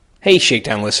Hey,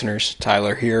 Shakedown listeners,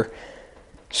 Tyler here.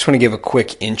 Just want to give a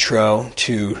quick intro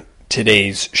to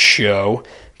today's show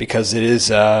because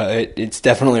it's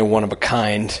definitely a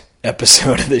one-of-a-kind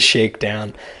episode of the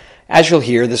Shakedown. As you'll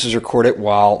hear, this was recorded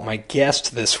while my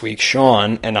guest this week,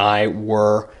 Shawn, and I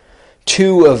were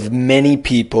two of many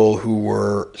people who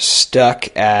were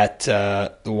stuck at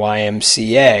the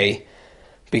YMCA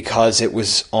because it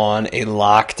was on a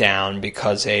lockdown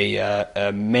because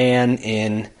a man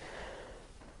in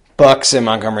Bucks in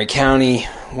Montgomery County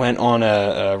went on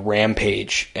a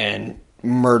rampage and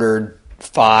murdered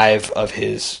 5 of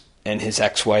his and his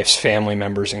ex-wife's family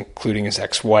members, including his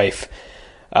ex-wife.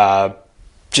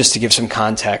 Just to give some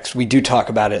context, we do talk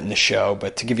about it in the show,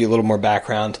 but to give you a little more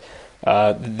background,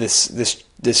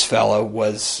 this fellow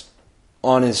was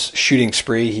on his shooting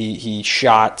spree. He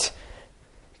shot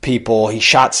people. He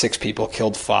shot 6 people,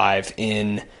 killed 5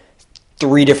 in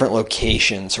 3 different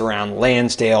locations around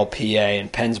Lansdale, PA,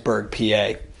 and Pennsburg,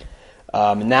 PA.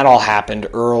 And that all happened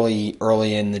early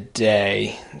in the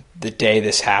day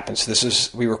this happened.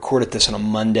 So we recorded this on a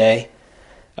Monday.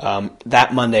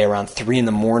 That Monday around 3 in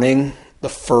the morning, the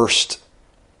first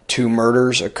 2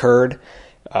 murders occurred,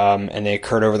 and they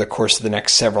occurred over the course of the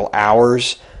next several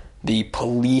hours. The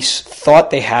police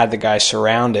thought they had the guy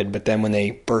surrounded, but then when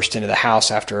they burst into the house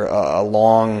after a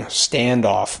long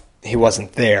standoff, he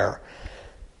wasn't there.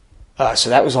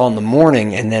 So that was all in the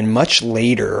morning, and then much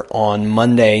later on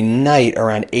Monday night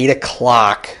around 8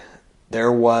 o'clock,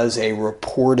 there was a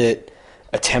reported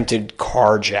attempted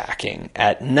carjacking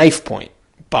at knife point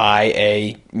by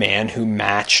a man who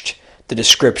matched the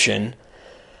description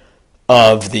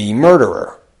of the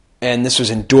murderer. And this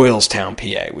was in Doylestown,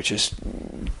 PA, which is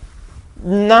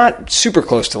not super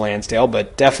close to Lansdale,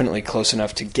 but definitely close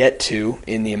enough to get to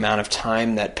in the amount of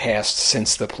time that passed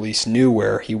since the police knew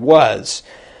where he was.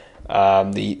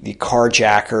 The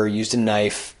carjacker used a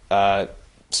knife,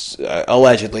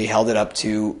 allegedly held it up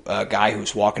to a guy who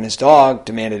was walking his dog,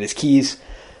 demanded his keys.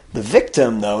 The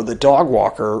victim, though, the dog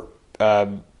walker,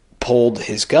 pulled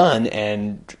his gun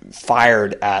and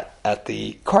fired at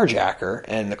the carjacker,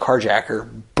 and the carjacker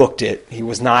booked it. He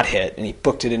was not hit, and he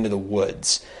booked it into the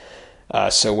woods.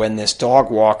 So when this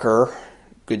dog walker,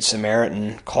 Good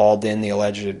Samaritan, called in the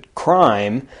alleged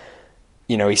crime,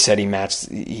 he said he matched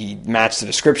the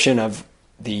description of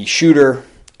the shooter,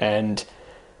 and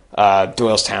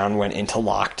Doylestown went into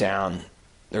lockdown.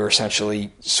 There were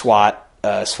essentially SWAT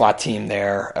team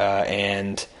there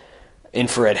and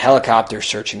infrared helicopters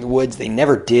searching the woods. They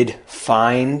never did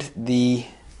find the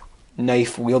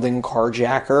knife-wielding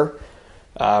carjacker,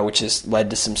 which has led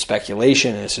to some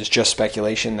speculation, and this is just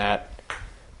speculation that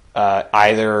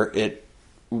either it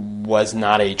was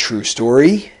not a true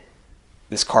story,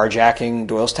 this carjacking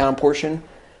Doylestown portion,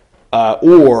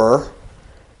 or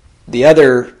the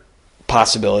other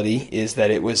possibility is that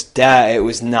it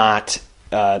was not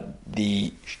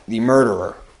the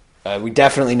murderer. We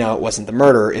definitely know it wasn't the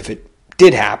murderer if it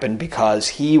did happen, because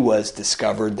he was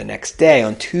discovered the next day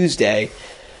on Tuesday.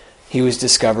 He was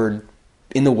discovered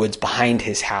in the woods behind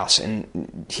his house,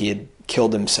 and he had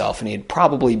killed himself, and he had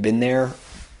probably been there.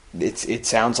 It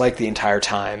sounds like the entire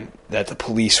time that the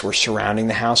police were surrounding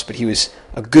the house, but he was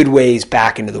a good ways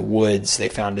back into the woods. They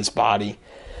found his body.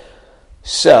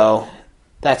 So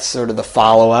that's sort of the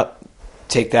follow-up.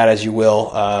 Take that as you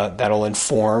will. That'll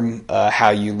inform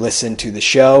how you listen to the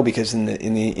show, because in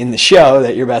the show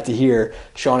that you're about to hear,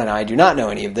 Shawn and I do not know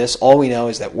any of this. All we know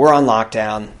is that we're on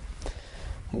lockdown.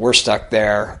 We're stuck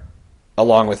there,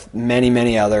 along with many,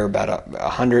 many other, about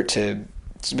 100 to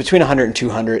between 100 and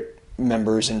 200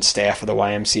 members and staff of the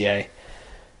YMCA.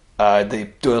 The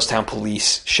Doylestown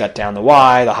police shut down the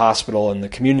Y, the hospital, and the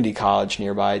community college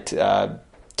nearby,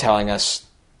 telling us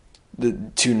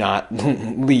to not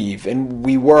leave. And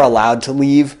we were allowed to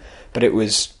leave, but it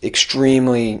was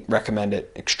extremely recommended,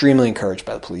 extremely encouraged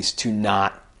by the police to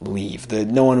not leave.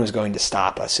 No one was going to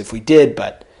stop us if we did,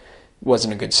 but it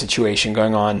wasn't a good situation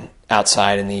going on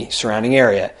outside in the surrounding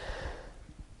area.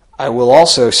 I will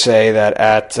also say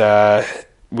that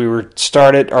we were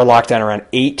started our lockdown around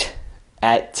 8.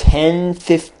 At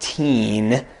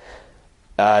 10:15,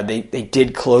 they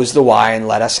did close the Y and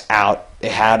let us out. They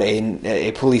had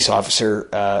a police officer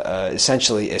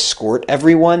essentially escort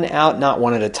everyone out, not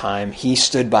one at a time. He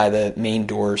stood by the main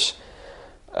doors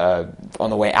on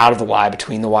the way out of the Y,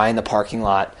 between the Y and the parking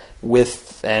lot,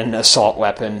 with an assault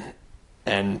weapon,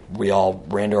 and we all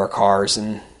ran to our cars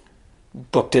and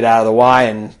booked it out of the Y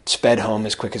and sped home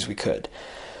as quick as we could.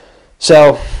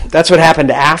 So that's what happened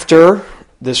after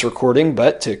this recording,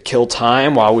 but to kill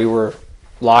time while we were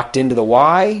locked into the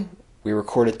Y, we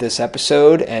recorded this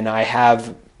episode, and I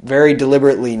have very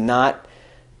deliberately not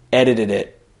edited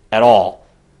it at all.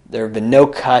 There have been no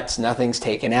cuts. Nothing's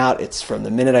taken out. It's from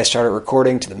the minute I started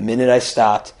recording to the minute I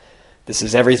stopped. This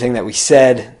is everything that we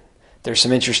said. There's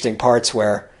some interesting parts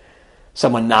where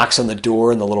someone knocks on the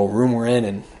door in the little room we're in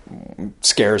and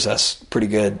scares us pretty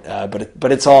good.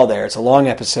 But it's all there. It's a long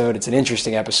episode. It's an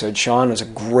interesting episode. Shawn was a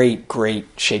great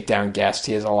Shakedown guest.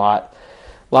 He has a lot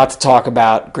to talk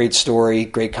about. Great story,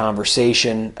 great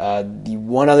conversation. The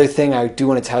one other thing I do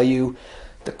want to tell you,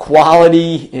 the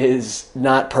quality is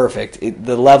not perfect.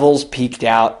 The levels peaked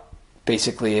out.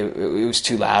 Basically, it was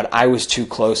too loud. I was too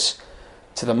close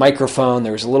to the microphone.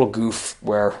 There was a little goof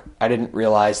where I didn't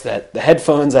realize that the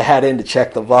headphones I had in to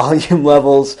check the volume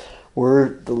levels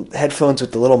were the headphones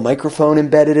with the little microphone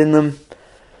embedded in them.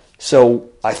 So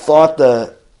I thought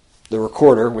the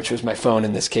recorder, which was my phone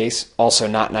in this case, also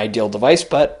not an ideal device,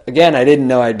 but again, I didn't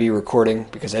know I'd be recording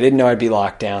because I didn't know I'd be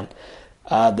locked down.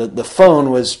 The phone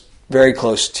was very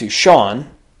close to Shawn,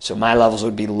 so my levels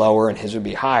would be lower and his would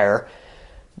be higher,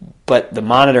 but the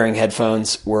monitoring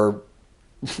headphones were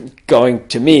going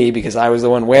to me because I was the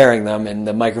one wearing them and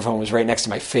the microphone was right next to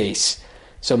my face.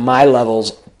 So my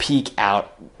levels peak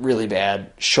out really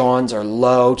bad. Shawn's are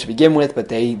low to begin with, but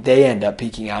they end up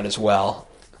peaking out as well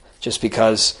just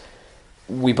because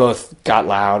we both got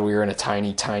loud. We were in a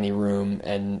tiny room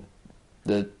and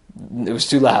it was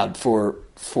too loud for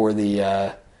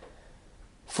the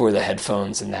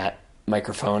headphones and that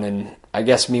microphone, and I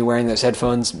guess me wearing those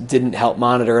headphones didn't help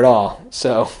monitor at all.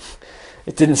 So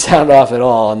it didn't sound off at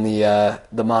all on the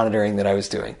monitoring that I was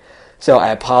doing. So I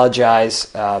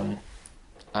apologize.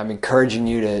 I'm encouraging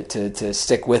you to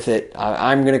stick with it.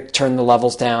 I'm going to turn the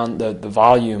levels down, the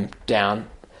volume down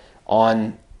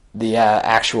on the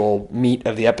actual meat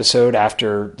of the episode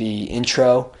after the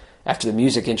intro, after the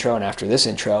music intro, and after this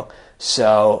intro.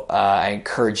 So I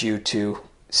encourage you to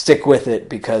stick with it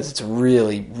because it's a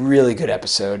really good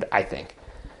episode, I think.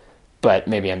 But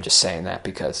maybe I'm just saying that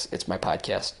because it's my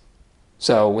podcast.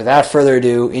 So without further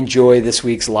ado, enjoy this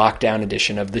week's lockdown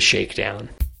edition of The Shakedown.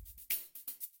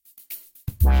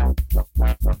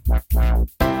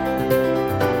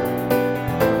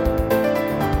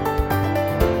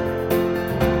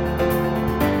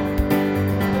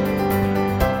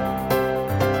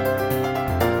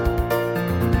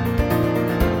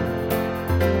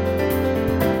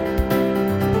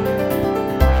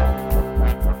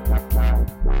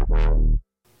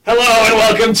 Hello and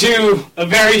welcome to a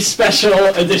very special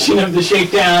edition of The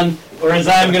Shakedown, or as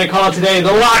I'm going to call it today, The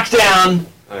Lockdown.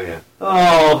 Oh, yeah.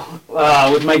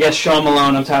 With my guest Shawn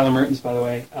Malone. I'm Tyler Mertens, by the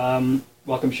way.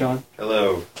 Welcome, Shawn.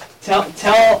 Hello.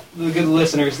 Tell the good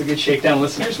listeners, the good Shakedown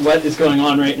listeners, what is going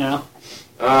on right now.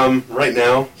 Right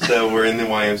now, so we're in the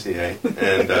YMCA,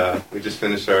 and we just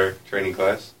finished our training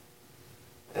class.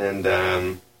 And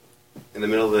in the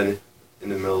middle of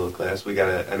the class, we got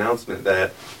an announcement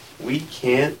that we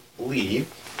can't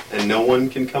leave and no one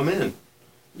can come in.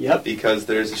 Yep. Because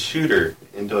there's a shooter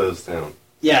in Doylestown.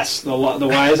 Yes, the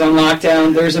Y is on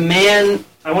lockdown. There's a man,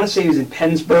 I want to say he was in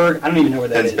Pennsburg. I don't even know where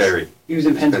that is. Pennsbury. He was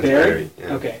in Pennsbury?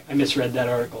 Yeah. Okay, I misread that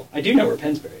article. I do know where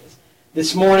Pennsbury is.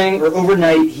 This morning, or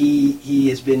overnight, he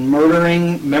has been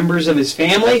murdering members of his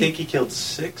family. I think he killed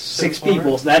six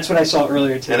people. That's what I saw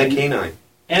earlier today. And a canine.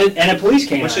 And a police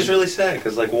canine. Which is really sad,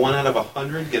 because like 1 out of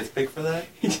 100 gets picked for that.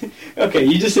 Okay,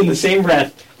 you just in the same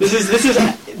breath. This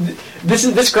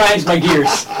grinds my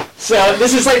gears. So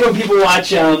this is like when people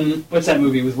watch what's that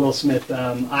movie with Will Smith?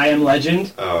 I Am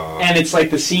Legend. Oh. And it's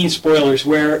like the scene spoilers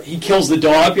where he kills the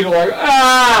dog. People are like,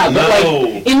 ah! But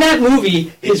like in that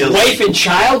movie, his wife and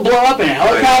child blow up in a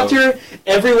helicopter.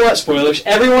 Spoilers.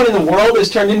 Everyone in the world is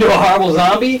turned into a horrible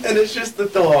zombie. And it's just the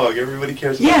dog. Everybody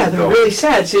cares about the dog. Yeah, they're really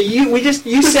sad. So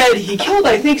you said he killed,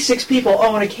 I think, 6 people.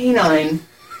 Oh, and a canine.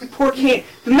 Poor canine.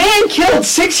 The man killed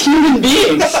 6 human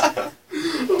beings.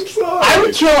 I'm sorry. I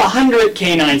would kill 100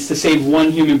 canines to save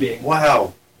 1 human being.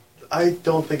 Wow. I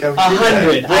don't think I would do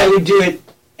 100. that. I would do it.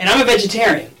 And I'm a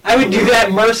vegetarian. I would do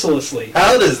that mercilessly.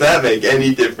 How does that make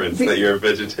any difference that you're a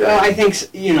vegetarian? I think,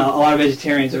 a lot of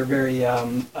vegetarians are very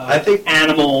I think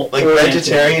animal like oriented.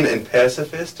 Vegetarian and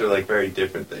pacifist are like very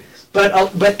different things.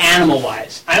 But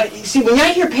animal-wise. See, when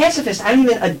I hear pacifist,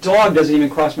 a dog doesn't even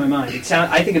cross my mind.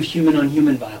 I think of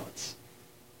human-on-human violence.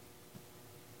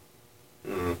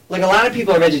 Mm. Like, a lot of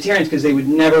people are vegetarians because they would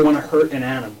never want to hurt an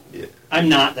animal. Yeah. I'm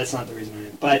not. That's not the reason I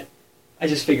am. But I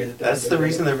just figured that that's the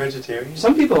reason they're vegetarian?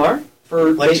 Some people are.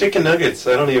 Chicken nuggets.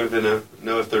 I don't even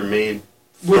know if they're made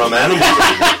from animals.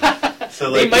 So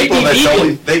like they people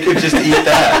they could just eat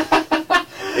that.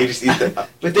 They just eat that.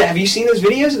 But have you seen those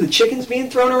videos of the chickens being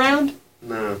thrown around?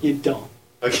 No. You don't.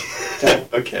 Okay.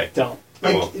 Don't. Okay. Don't.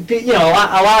 Cool.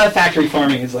 A lot of factory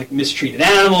farming is like mistreated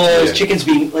animals, chickens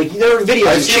being like there are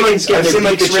videos of chickens getting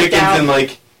their beaks ripped out. And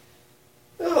like,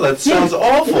 oh, that sounds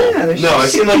awful. Yeah, no, I've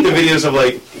seen like the videos of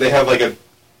like they have like a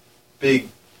big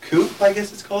coop, I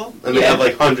guess it's called, and they have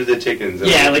like hundreds of chickens.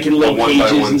 And, like in little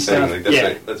cages and stuff. Like,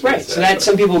 that's that's right. Sad, so that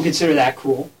some people consider that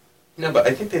cruel. No, but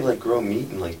I think they like grow meat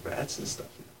and like rats and stuff.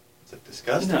 It's like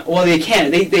disgusting. No, well, they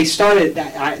can. They started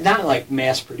that not like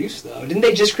mass produced though. Didn't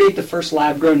they just create the first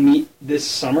lab grown meat this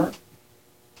summer?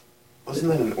 Wasn't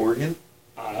that in Oregon?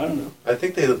 I don't know. I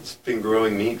think they've been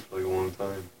growing meat for like a long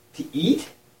time. To eat?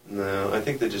 No, I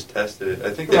think they just tested it.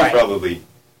 I think they probably.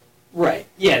 Right.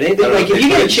 Yeah. They like if you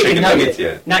get a chicken nugget.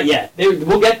 Yet. Not yet.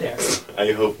 We'll get there.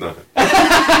 I hope not.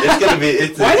 It's gonna be.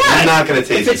 It's not gonna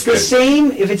taste. If it's the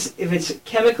same, if it's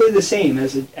chemically the same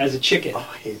as a chicken. Oh,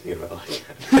 I hate thinking about it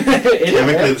like that.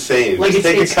 Chemically the same. Like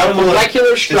it's a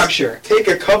molecular structure. Take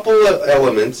a couple of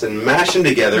elements and mash them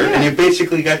together, and you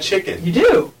basically got chicken. You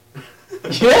do.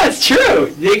 Yeah, it's true.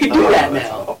 They could do that that's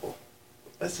now. Awful.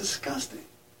 That's disgusting.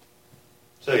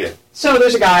 So yeah. So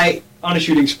there's a guy on a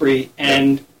shooting spree,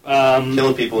 and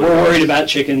killing people. We're worried about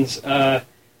chickens.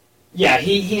 Yeah,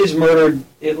 he has murdered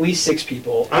at least 6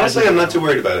 people. Honestly, I'm not too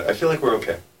worried about it. I feel like we're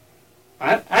okay.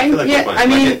 I feel like we're fine. I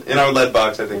mean, like in our lead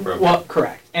box, I think we're okay. Well,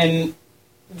 correct. And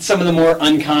some of the more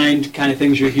unkind kind of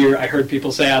things you hear, I heard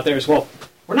people say out there as well.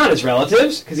 We're not his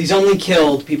relatives because he's only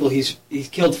killed people. He's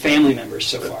killed family members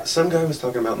so far. Some guy was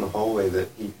talking about in the hallway that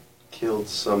he killed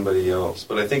somebody else,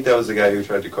 but I think that was the guy who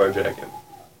tried to carjack him.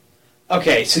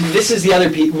 Okay, so this is the other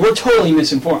piece. We're totally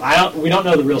misinformed. We don't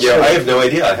know the real story. Yeah, I have no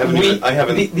idea. I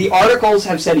haven't. The articles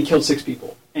have said he killed 6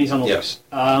 people, and he's on the loose.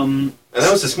 And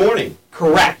that was this morning.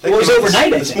 Correct. It was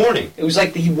overnight. This morning. It was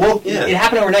like he woke. Yeah. It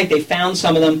happened overnight. They found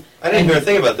some of them. I didn't hear a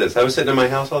thing about this. I was sitting in my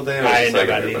house all day. And I didn't know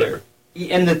about it either.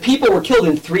 And the people were killed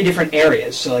in 3 different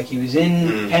areas. So, like, he was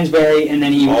in Pennsbury, and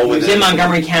then he was in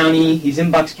Montgomery County. He's in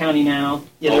Bucks County now.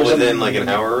 Yeah, all within like an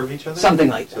hour of each other. Something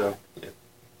like that. So,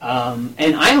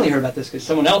 and I only heard about this because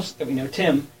someone else that we know,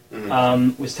 Tim,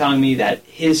 was telling me that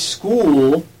his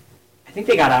school, I think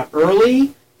they got out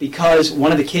early because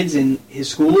one of the kids in his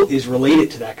school is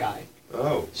related to that guy.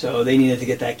 Oh. So they needed to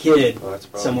get that kid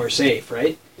somewhere safe,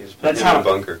 right? That's how a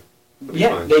bunker.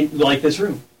 Yeah, they like this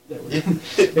room. Bring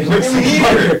him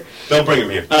here. Don't bring him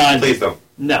here. Please don't.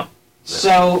 No.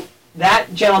 So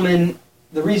that gentleman,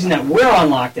 the reason that we're on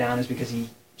lockdown is because he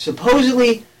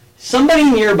supposedly, somebody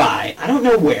nearby, I don't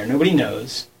know where, nobody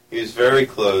knows. He was very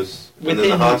close, and then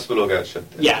the hospital got shut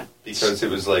down. Yeah. Because it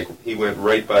was like, he went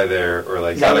right by there, or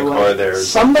like got a car there.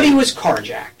 Somebody was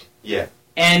carjacked. Yeah.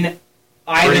 And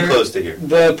either pretty close to here.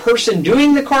 The person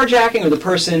doing the carjacking or the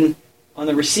person on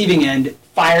the receiving end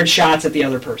fired shots at the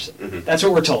other person. Mm-hmm. That's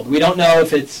what we're told. We don't know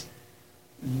if it's...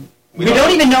 We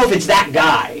don't even know if it's that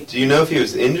guy. Do you know if he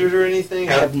was injured or anything?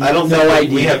 I don't know.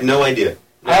 We have no idea.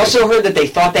 I also heard that they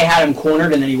thought they had him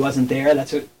cornered and then he wasn't there.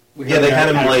 That's what we heard. Yeah, they had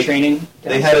him like training.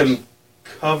 They had him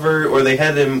covered, or they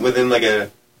had him within like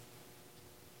a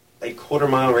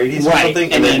quarter-mile radius or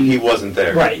something, and then he wasn't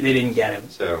there. Right, they didn't get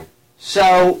him.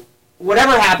 So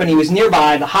whatever happened, he was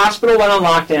nearby. The hospital went on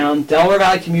lockdown. Delaware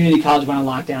Valley Community College went on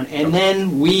lockdown, and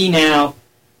then we now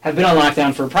have been on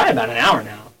lockdown for probably about an hour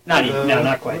now.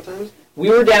 Not quite. We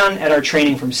were down at our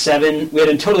training from 7. We had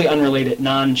a totally unrelated,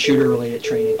 non-shooter related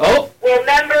training. Oh! Will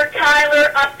member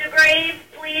Tyler Updegrade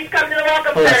please come to the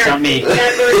Welcome Center? That's not me.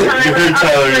 Member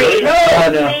Tyler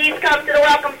Updegrade, no. please come to the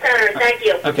Welcome Center. Thank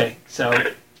you. Okay, so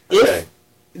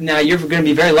now you're going to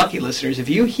be very lucky, listeners. If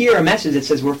you hear a message that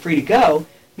says we're free to go,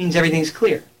 it means everything's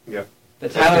clear. Yep.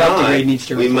 But Tyler Updegrade needs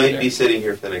to. We might be sitting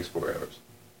here for the next 4 hours.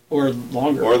 Or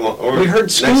longer. Or we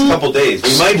heard school. Next couple days.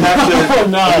 We might have to.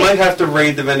 We might have to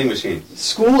raid the vending machines.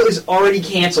 School is already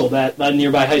canceled at a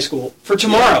nearby high school for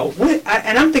tomorrow. Yeah.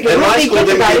 And I'm thinking, and my school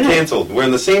didn't get canceled. We're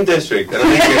in the same district, and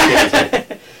I didn't get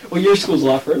canceled. Well, your school's a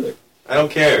lot further. I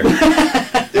don't care. Do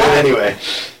it anyway.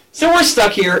 So we're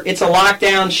stuck here. It's a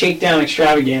lockdown, shakedown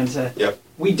extravaganza. Yep.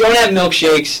 We don't have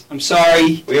milkshakes. I'm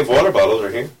sorry. We have water bottles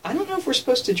right here. I don't know if we're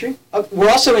supposed to drink. We're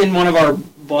also in one of our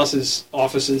boss's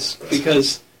offices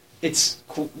because it's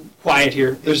quiet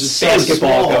here. There's this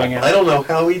basketball going on. I don't know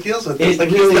how he deals with this. Like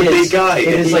he's the big guy. It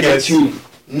is like a tube.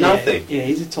 Nothing. Yeah,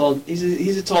 he's a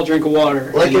tall drink of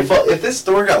water. Like if this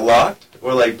door got locked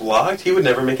or like blocked, he would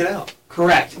never make it out.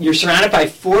 Correct. You're surrounded by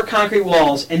 4 concrete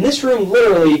walls, and this room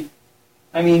literally.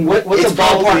 I mean, what's a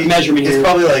ballpark measurement here? It's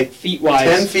probably like feet-wise.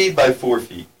 10 feet by 4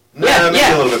 feet. Maybe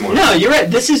a little bit more. No, you're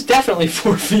right. This is definitely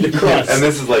 4 feet across. Yeah, and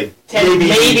this is like 10,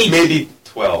 maybe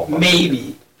 12.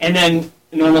 Maybe. And then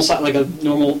normal size, like a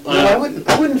normal. No,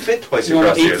 I wouldn't fit twice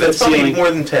across here. That's probably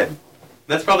more than 10.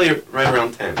 That's probably right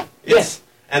around 10. Yes.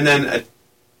 And then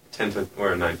 10-foot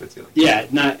or a 9-foot ceiling. Yeah,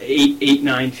 not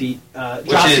 9 feet drop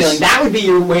is- ceiling. That would be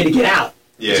your way to get out.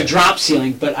 Yeah. It's a drop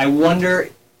ceiling, but I wonder,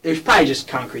 there's probably just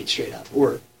concrete straight up,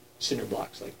 or cinder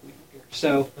blocks like we have here.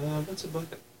 So, What's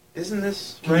above it? Isn't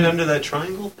this right under that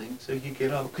triangle thing? So you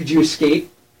get up. could you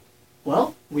escape?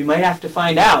 Well, we might have to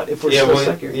find out if we're still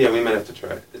stuck here. Yeah, we might have to try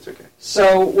it. It's okay.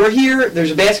 So we're here.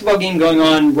 There's a basketball game going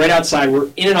on right outside. We're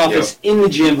in an office in the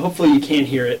gym. Hopefully you can't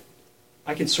hear it.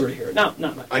 I can sort of hear it. No,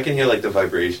 not much. I can hear like the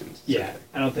vibrations. It's Yeah, okay.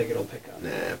 I don't think it'll pick up. Nah,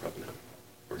 probably not.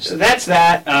 We're So good. that's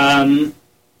that.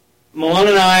 Malone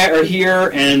and I are here,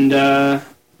 and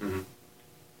Mhm.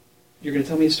 you're going to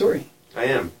tell me a story. I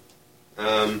am.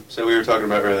 So we were talking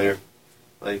about earlier,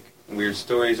 like weird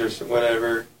stories or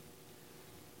whatever.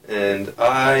 And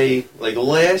I, like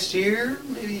last year,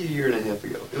 maybe a year and a half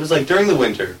ago, it was like during the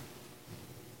winter.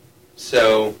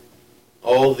 So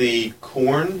all the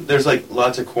corn, there's like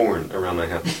lots of corn around my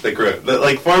house that grow.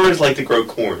 Like farmers like to grow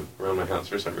corn around my house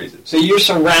for some reason. So you're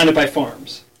surrounded by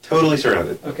farms. Totally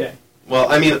surrounded. Okay.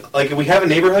 Well, I mean, like we have a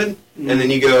neighborhood, and then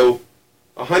you go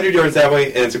 100 yards that way,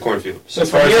 and it's a cornfield. So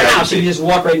As far from as your I can house, you see. just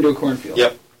walk right into a cornfield.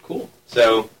 Yep. Cool.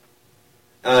 So,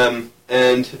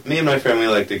 and me and my friend, we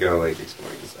like to go like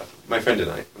exploring and stuff. My friend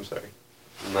and I. I'm sorry.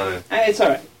 I'm not a. It's all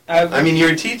right. I mean,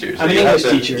 you're a teacher. So I'm an you have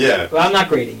English to- teacher. Yeah. Well, I'm not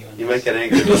grading you on You this. might get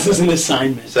angry. This is an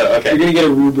assignment. So okay. You're going to get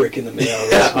a rubric in the mail.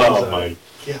 Oh my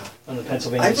god. On the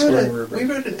Pennsylvania scoring rubric. We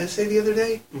wrote an essay the other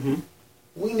day. Mm-hmm.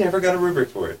 We never got a rubric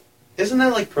for it. Isn't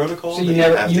that like protocol? So that you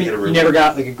never have to get a you rubric? never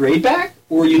got like a grade back,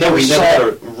 or you No, never we saw?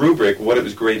 never got a rubric. What it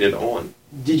was graded on?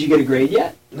 Did you get a grade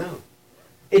yet? No.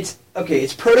 It's okay.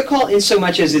 It's protocol in so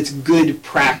much as it's good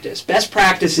practice. Best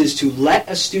practice is to let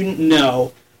a student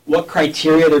know what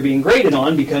criteria they're being graded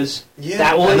on, because Yeah,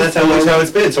 that will and that's inform- always how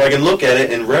it's been. So I can look at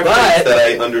it and reference But- that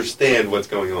I understand what's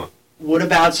going on. What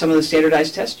about some of the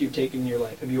standardized tests you've taken in your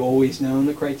life? Have you always known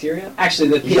the criteria? Actually,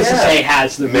 the PSSA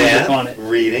has the rubric Math, on it.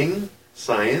 reading,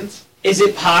 science. Is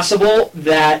it possible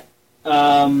that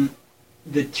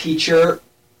the teacher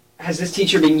has this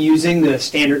teacher been using the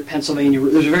standard Pennsylvania?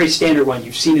 There's a very standard one.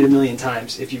 You've seen it a million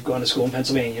times if you've gone to school in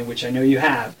Pennsylvania, which I know you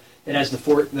have. It has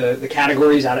the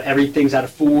categories out of everything's out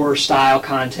of 4: style,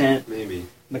 content, Maybe.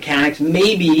 mechanics.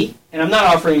 Maybe, and I'm not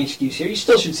offering an excuse here. You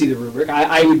still should see the rubric.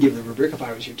 I would give the rubric if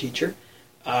I was your teacher.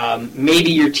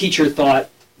 Maybe your teacher thought,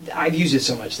 I've used it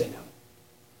so much they know.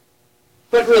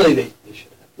 But really, they should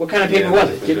have. What kind of paper Yeah, was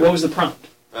they it? should. What was the prompt?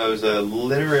 It was a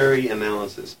literary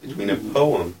analysis between a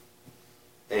poem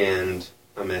and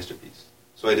a masterpiece.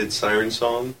 So I did Siren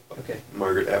Song by Okay.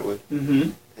 Margaret Atwood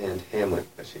Mm-hmm. and Hamlet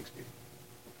by Shakespeare.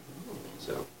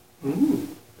 So, Ooh.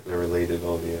 and I related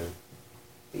all the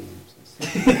themes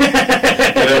and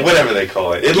stuff. Whatever they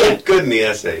call it. It Yeah. looked good in the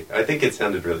essay. I think it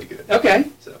sounded really good. Okay.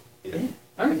 So, yeah, Yeah.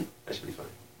 All right. that should be fine.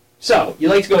 So you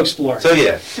like to go explore? So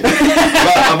yeah,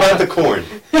 about the corn.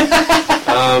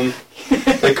 The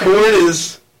corn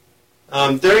is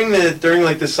during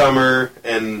like the summer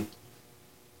and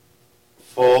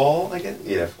fall, I guess.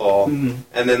 Yeah, fall, Mhm.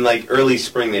 and then like early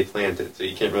spring they plant it, so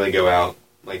you can't really go out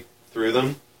like through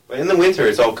them. But in the winter,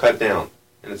 it's all cut down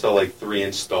and it's all like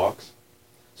 3-inch stalks,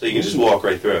 so you can just Ooh. walk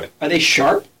right through it. Are they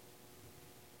sharp?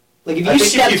 Like if I you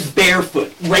think if stepped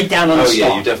barefoot right down on Oh the yeah,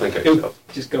 stalk, you definitely cut it would yourself.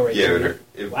 just go right Yeah, it through would hurt.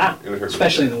 It, Wow. it would hurt.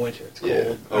 Especially in really the winter. It's bad.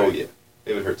 cold. Yeah. Oh yeah,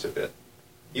 it would hurt so bad.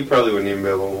 You probably wouldn't even be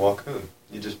able to walk home.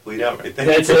 You just bleed out right there.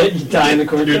 That's it? You die in the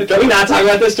corn. You're Can we done. not talk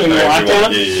about this during the All right,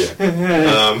 lockdown?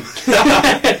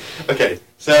 Yeah. Okay,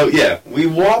 so yeah, we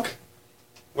walk.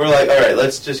 We're like, all right,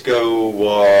 let's just go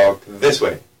walk this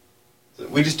way. So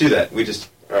we just do that. We just,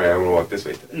 all right, I'm gonna walk this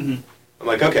way today. Mhm. I'm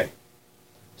like, okay.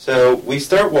 So we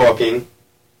start walking,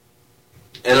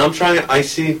 and I'm trying. I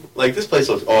see like this place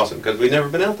looks awesome because we've never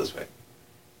been out this way.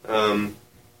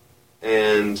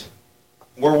 And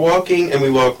we're walking, and we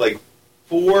walk like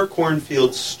 4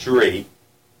 cornfields straight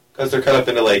because they're cut up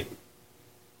into like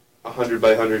 100 by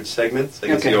 100 segments,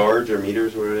 like it's Okay. yards or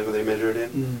meters or whatever they measure it in.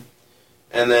 Mhm.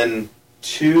 And then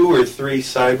 2 or 3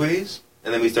 sideways,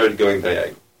 and then we started going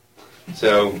diagonal.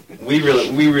 So we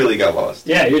really got lost.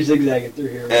 Yeah, you're zigzagging through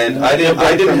here. And No- I no didn't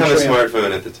have a breadcrumb trail.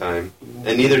 smartphone at the time,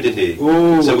 and neither did he.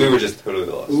 Ooh. So we were just totally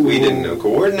lost. Ooh. We didn't know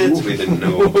coordinates. We didn't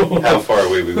know how far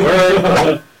away we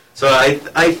were. So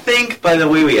I think by the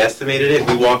way we estimated it,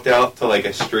 we walked out to like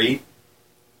a street,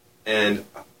 and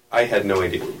I had no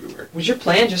idea where we were. Was your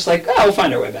plan just like, oh, we'll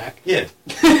find our way back? Yeah.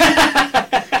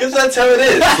 Because that's how it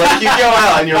is. Like you go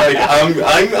out and you're like,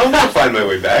 I'm gonna find my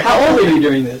way back. How old were you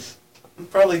during this? I'm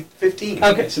probably 15.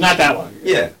 Okay, so not that long ago.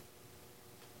 Yeah.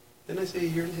 Didn't I say a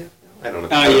year and a half ago? I don't know.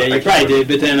 Oh yeah, you probably did,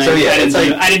 but then So, yeah, it's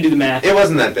like- I didn't do the math. It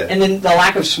wasn't that bad. And then the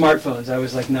lack of smartphones, I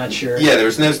was like not sure. Yeah, there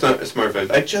was no smartphones.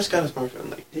 I just got a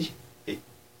smartphone like Did you?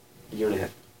 a year and a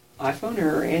half. iPhone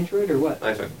or Android or what?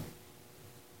 iPhone.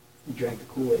 You drank the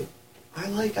Kool-Aid. I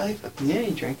like iPhone. Yeah,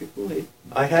 you drank the Kool-Aid.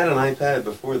 I had an iPad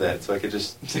before that, so I could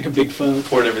just It's like a big phone.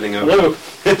 port everything over. Hello.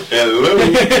 Hello.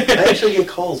 I actually get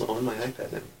calls on my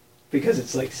iPad now. Because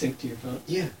it's like synced to your phone.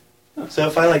 Yeah. Huh. So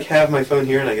if I like have my phone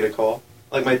here and I get a call,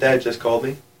 like my dad just called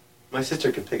me, my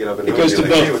sister could pick it up and It goes to like,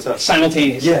 both hey, what's up?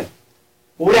 simultaneously. Yeah.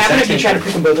 What would happen if you Exactly. tried to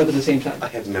pick them both up at the same time? I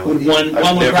have no Would idea. one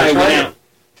I've would never probably tried win it. out.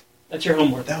 That's your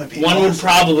homework. That would be One would awesome.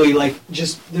 probably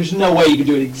there's no way you could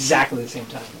do it exactly the same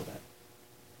time with that.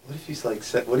 What if you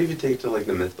what if you take it to like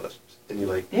the Mythbusters and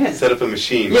you Yeah. set up a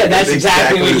machine? Yeah, that's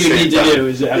exactly what the you same need to time. do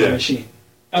is have a Yeah. machine.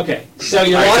 Okay, so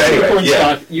you're All right, so watching the anyway, corn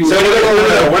yeah. stalk. You So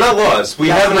no, we're not lost. We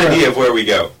That's have an the road. idea of where we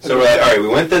go. So we're like, all right, we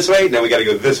went this way. Now we got to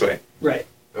go this way. Right.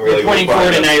 And we're You're like, pointing we're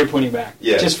forward and behind now us. you're pointing back.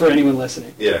 Yeah. Just for anyone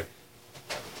listening. Yeah.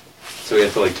 So we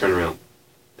have to like turn around,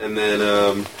 and then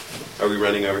are we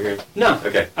running over here? No.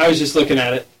 Okay. I was just looking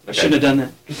at it. I Okay. shouldn't have done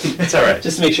that. It's all right.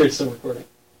 Just to make sure it's still recording.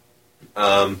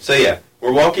 So yeah,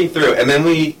 we're walking through, and then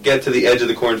we get to the edge of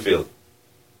the cornfield,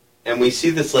 and we see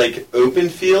this like open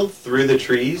field through the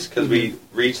trees because we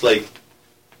reach like.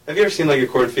 Have you ever seen like a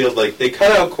cornfield? Like they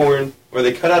cut out corn, or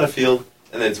they cut out a field,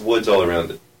 and then it's woods all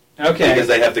around it Okay. because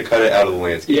they have to cut it out of the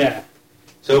landscape. Yeah.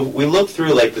 So we look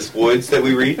through like this woods that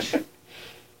we reach,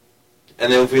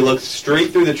 and then if we look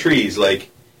straight through the trees, like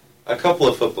a couple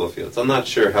of football fields. I'm not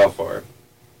sure how far,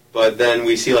 but then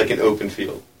we see like an open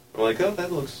field. We're like, oh,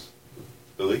 that looks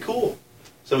really cool.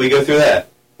 So we go through that.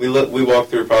 We walk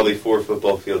through probably 4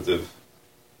 football fields of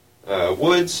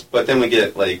woods, but then we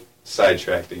get like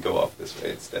sidetracked and go off this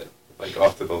way instead, like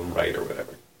off to the right or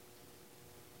whatever.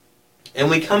 And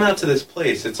we come out to this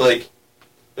place. It's like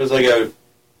there's like a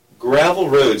gravel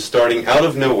road starting out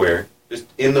of nowhere, just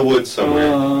in the woods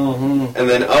somewhere, and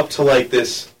then up to like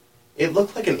this. It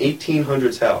looked like an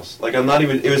 1800s house. Like I'm not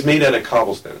even. It was made out of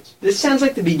cobblestones. This sounds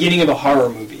like the beginning of a horror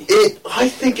movie. I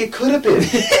think it could have been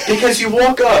because you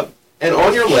walk up and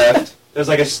on your left there's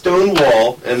like a stone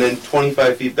wall, and then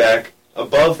 25 feet back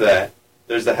above that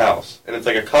there's the house, and it's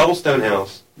like a cobblestone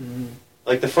house.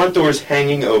 Like the front door is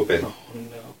hanging open, Oh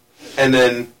no. and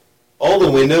then all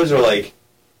the windows are like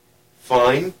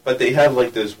fine, but they have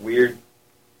like those weird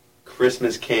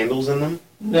Christmas candles in them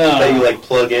No. that you like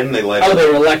plug in. They light Oh, up. they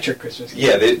were electric Christmas.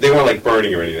 Yeah, they weren't like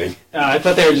burning or anything. I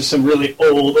thought they were just some really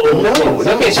old No, things.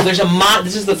 no. Okay, so there's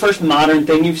this is the first modern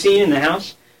thing you've seen in the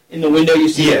house? In the window you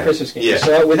see the Christmas candles. Yeah.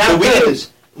 So without we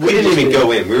those... didn't even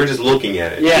go in. We were just looking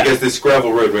at it. Yeah. Because this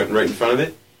gravel road went right in front of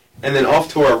it. And then off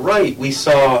to our right, we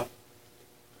saw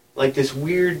like this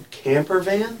weird camper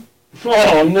van.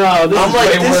 Oh no, this I'm is like,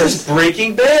 way this worse. is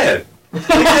Breaking Bad.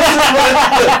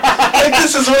 Like,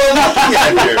 this is what I'm looking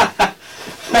at here.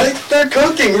 Like, they're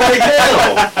cooking right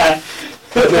now.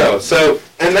 But no, so,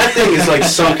 and that thing is like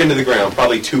sunk into the ground,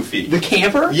 probably 2 feet. The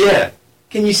camper? Yeah.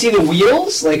 Can you see the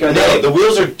wheels? Like, are No, they... the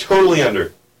wheels are totally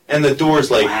under. And the door's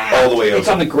like all the way open. It's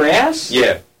on the grass?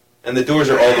 Yeah. And the doors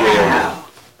are all the way open. Wow.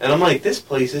 And I'm like, this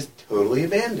place is totally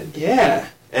abandoned. Yeah.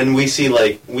 And we see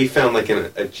like, we found like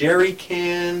a jerry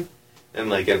can and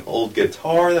like an old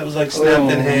guitar that was like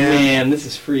snapped in half. Man, this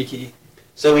is freaky.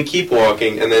 So we keep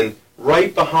walking, and then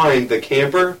right behind the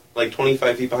camper, like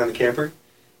 25 feet behind the camper,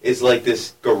 is like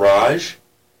this garage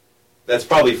that's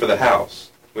probably for the house,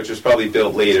 which was probably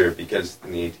built later because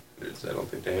in the 1800s, I don't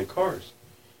think they had cars.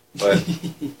 But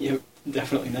Yep,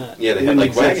 definitely not. yeah, they It had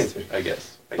like wouldn't exist. wagons, I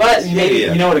guess. But maybe,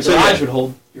 Yeah. you know what a So, garage yeah, would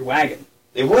hold? Your wagon.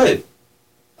 It would.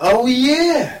 Oh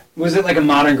yeah. Was it like a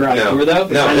modern garage door, though?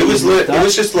 No, Kind it of was lift it up?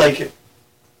 was just like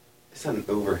it's not an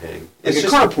overhang. Like It's a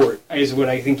just carport is what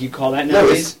I think you call that no.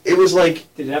 nowadays. It was like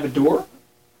Did it have a door?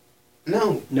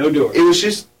 no. No door. It was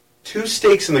just 2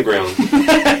 stakes in the ground.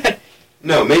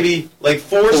 No, maybe like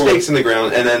 4 stakes in the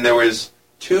ground, and then there was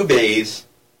 2 bays,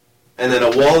 and then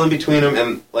a wall in between them,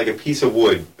 and like a piece of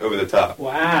wood over the top.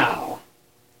 Wow.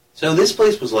 So this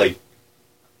place was like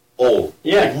old,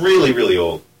 Yeah. like really, really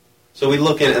old. So we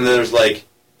look in, and there's like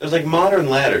modern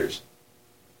ladders.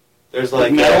 There's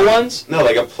like metal ones? No,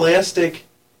 like a plastic.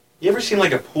 You ever seen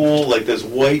like a pool, like this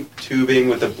white tubing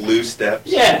with the blue steps?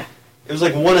 Yeah. It was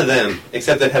like one of them,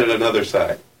 except it had another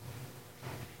side.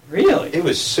 Really? It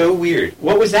was so weird.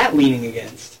 What was that leaning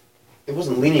against? It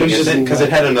wasn't leaning It was against just it because it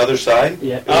had another side.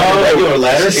 Yeah. It was like a regular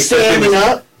ladder. Just except standing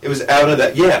up? It was out of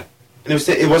that. Yeah. And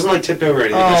it wasn't like tipped over or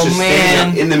anything. It was Oh, just man.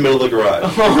 standing out in the middle of the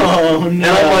garage. Oh, no. And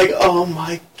I'm like, oh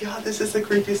my god, this is the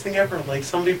creepiest thing ever. Like,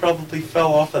 somebody probably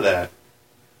fell off of that.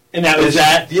 And that was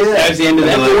that? Yeah. That was the end of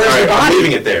that? And But they're like, where's the "All right, I'm body?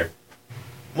 leaving it there."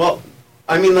 Well,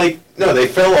 I mean, like, no, they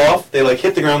fell off. They, like,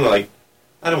 hit the ground. They're like,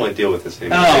 I don't want to deal with this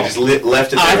anymore. Oh. They just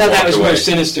left it there. I thought that was away. more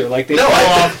sinister. Like they No,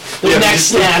 fell off, their neck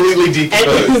snapped, completely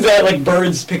decomposed. and that like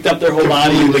birds picked up their whole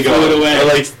body and Completely flew it gone. away. Or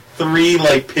like 3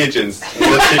 like pigeons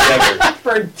lived together.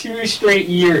 For 2 straight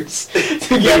years. To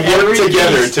They get worked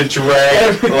together to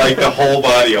drag like the whole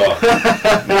body off.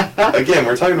 Again,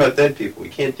 we're talking about dead people. We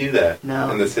can't do that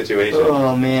in this situation.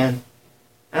 Oh man,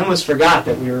 I almost forgot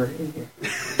that we were in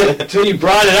here. So you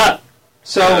brought it up.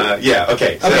 So yeah,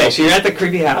 okay. So you're at the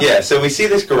creepy house. Yeah, so we see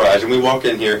this garage, and we walk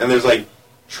in here, and there's, like,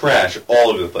 trash all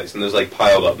over the place. And there's, like,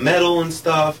 piled up metal and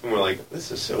stuff, and we're like,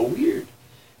 this is so weird. And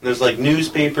there's, like,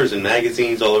 newspapers and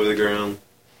magazines all over the ground,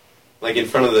 like, in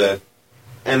front of the...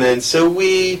 And then, so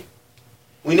we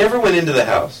never went into the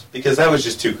house, because that was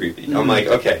just too creepy. Mm-hmm. I'm like,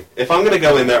 okay, if I'm going to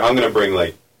go in there, I'm going to bring,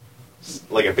 like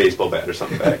a baseball bat or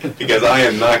something back, because I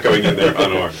am not going in there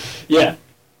unarmed. Yeah.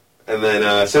 And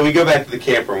then, so we go back to the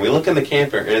camper, and we look in the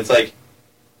camper, and it's, like,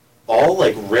 all,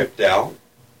 like, ripped out.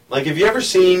 Like, have you ever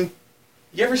seen,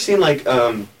 like,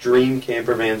 Dream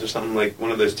camper vans or something, like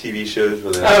one of those TV shows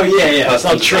where yeah. It's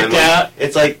all tricked out.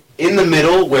 It's, like, in the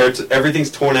middle where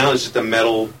everything's torn out, it's just a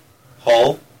metal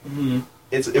hull. Mm-hmm.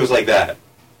 It was like that.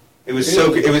 It was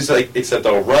it was, like, except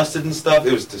all rusted and stuff.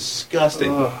 It was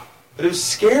disgusting. Ugh. But it was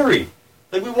scary.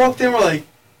 Like, we walked in, we're like,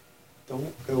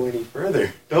 don't go any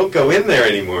further. Don't go in there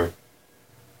anymore.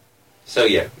 So,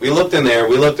 yeah, we looked in there,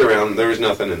 we looked around, there was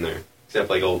nothing in there, except,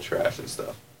 like, old trash and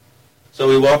stuff. So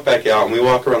we walk back out, and we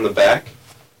walk around the back,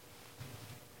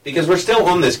 because we're still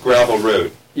on this gravel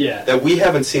road that we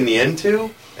haven't seen the end to,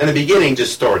 and the beginning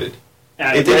just started.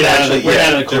 It didn't actually,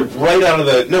 right out of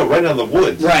the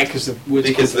woods. Right, because the woods.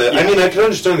 Because I mean, I could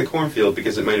understand the cornfield,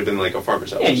 because it might have been, like, a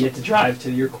farmer's house. Yeah, you had to drive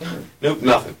to your corner. Nope,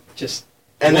 nothing. Just...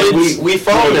 And then we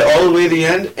followed it all the way to the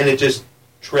end, and it just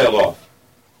trailed off.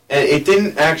 And it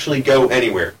didn't actually go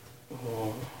anywhere.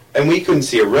 Oh. And we couldn't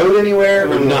see a road anywhere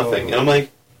or nothing. And I'm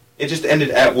like, it just ended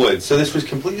at woods. So this was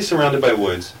completely surrounded by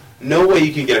woods. No way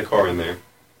you could get a car in there.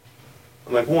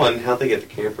 I'm like, one, how'd they get the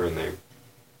camper in there?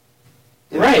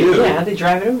 And right, two, how'd they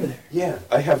drive it over there? Yeah,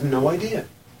 I have no idea.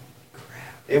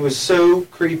 Crap. It was so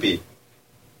creepy.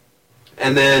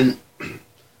 And then,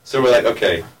 so we're like,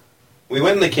 okay. We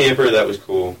went in the camper, that was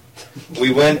cool.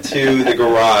 We went to the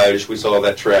garage, we saw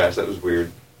that trash, that was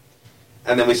weird.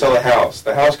 And then we saw the house.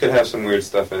 The house could have some weird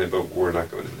stuff in it, but we're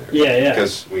not going in there. Yeah.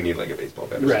 Because we need, like, a baseball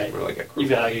bat or something. Or, like, a you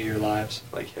value your lives.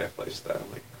 Like Half-Life style.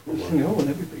 Like, no,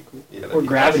 that'd be pretty cool. Yeah, or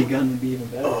gravity gun would be even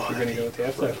better if you're going to go with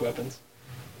Half-Life weapons.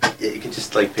 Yeah, you could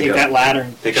just, like, take that ladder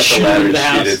and pick up the ladder and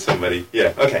shoot at somebody.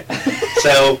 Yeah, okay.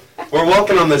 So, we're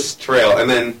walking on this trail, and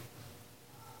then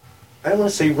I don't want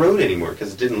to say road anymore,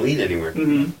 because it didn't lead anywhere.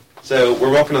 Mm-hmm. So,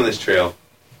 we're walking on this trail,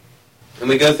 and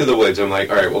we go through the woods. I'm like,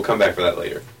 all right, we'll come back for that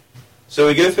later. So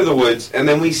we go through the woods, and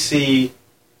then we see,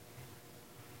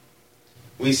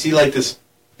 like, this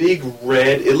big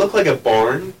red, it looked like a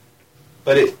barn,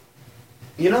 but it,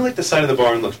 like the side of the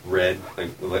barn looks red,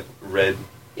 like red.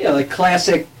 Yeah, like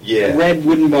classic red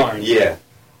wooden barn. Yeah.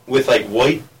 With, like,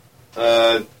 white,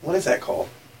 what is that called?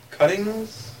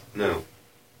 Cuttings? No.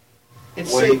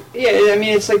 It's white.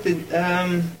 It's like the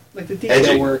detail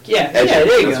edging. Work. Yeah, edging. Yeah,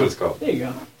 there you go. That's what it's called. There you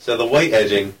go. So the white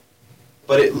edging,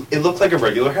 but it looked like a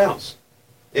regular house.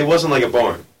 It wasn't like a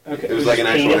barn. Okay. It was like an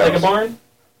actual house. Like a barn?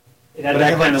 It had but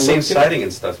that it had, like, the same siding it?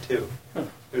 and stuff, too. Huh.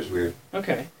 It was weird.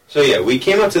 Okay. So, yeah, we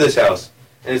came up to this house,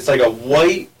 and it's like a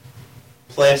white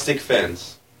plastic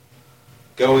fence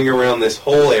going around this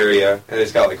whole area, and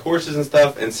it's got, like, horses and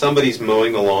stuff, and somebody's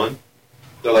mowing the lawn.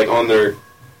 They're, like, on their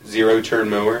zero-turn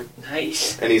mower.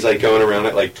 Nice. And he's, like, going around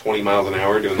at, like, 20 miles an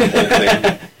hour doing the whole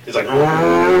thing. He's like,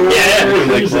 and,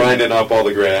 like, grinding up all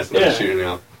the grass and then shooting it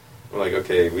out. We're like,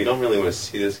 okay, we don't really want to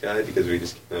see this guy because we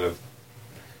just kind of,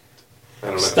 I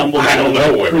don't know. Stumbled down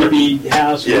a creepy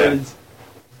house. Woods.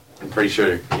 I'm pretty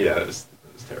sure, it was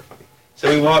terrifying. So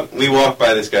we walk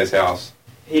by this guy's house.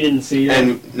 He didn't see us?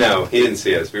 And no, he didn't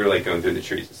see us. We were, like, going through the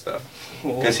trees and stuff.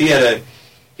 Because he had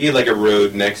like a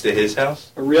road next to his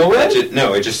house. A real road?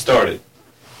 It just started.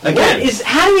 Again.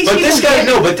 How do these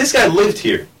but this guy lived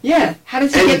here. Yeah, how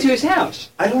does he get to his house?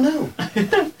 I don't know.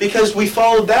 Because we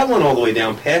followed that one all the way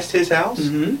down past his house,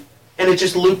 and it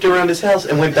just looped around his house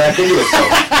and went back into itself.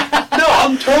 No,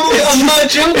 I'm not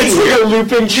joking. It's like a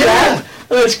looping trap.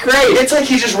 Oh, that's great. It's like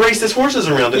he just raced his horses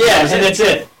around it. Yeah, and that's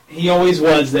it. He always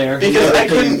was there. Because I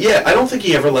don't think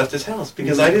he ever left his house,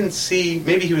 because I didn't see,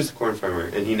 maybe he was the corn farmer,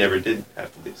 and he never did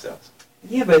have to leave his house.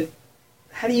 Yeah, but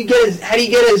how do you get a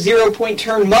 0-point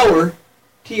turn mower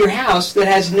to your house that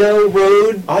has no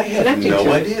road? I have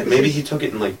no idea. Maybe he took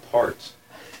it in, like, parts.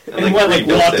 And walked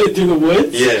it through the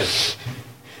woods? Yeah.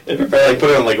 Or, like,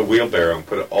 put it on, like, a wheelbarrow and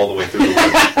put it all the way through the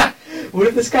woods. What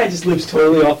if this guy just lives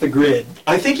totally off the grid?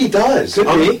 I think he does. Could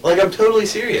be. Like, I'm totally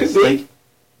serious. Could be. Like,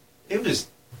 it was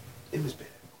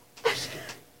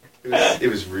bad. It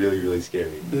was really, really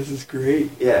scary. This is great.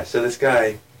 Yeah, so this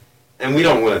guy, and we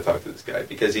don't want to talk to this guy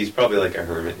because he's probably like a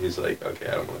hermit who's like, okay,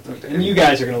 I don't want to talk to him. And you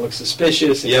guys are going to look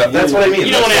suspicious. Yeah, that's what I mean.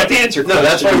 You don't want to have to answer No,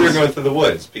 questions. that's why we were going through the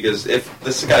woods, because if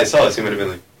this guy saw us, he would have been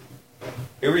like,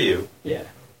 who are you? Yeah.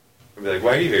 I'd be like,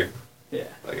 why are you here? Yeah.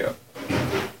 Like, oh.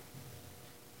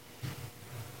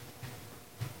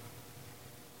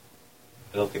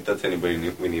 I don't think that's anybody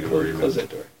we need to worry about. Close that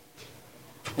door.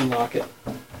 Unlock it.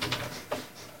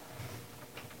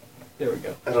 There we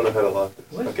go. I don't know how to lock this.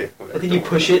 What? Okay, whatever. I think you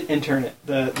push it and turn it.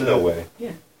 The No way.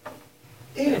 Yeah.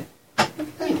 Ew.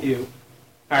 Ew.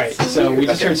 All right, so we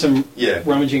just Okay. heard some Yeah.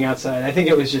 rummaging outside. I think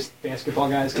it was just basketball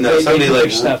guys. 'Cause No, they somebody keep like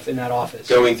their stuff in that office.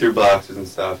 Going through boxes and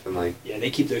stuff and like, Yeah, they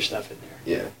keep their stuff in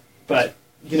there. yeah, But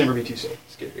you can never be too safe.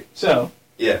 scary. So.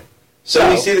 Yeah. So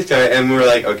we see this guy and we're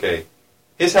like, okay,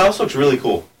 his house looks really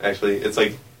cool. Actually, it's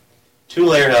like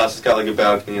 2-layer house. It's got like a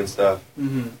balcony and stuff.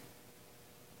 Mm-hmm.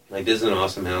 Like, this is an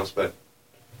awesome house, but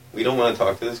we don't want to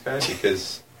talk to this guy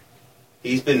because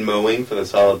he's been mowing for the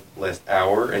solid last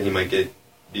hour, and he might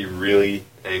be really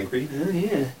angry. Oh,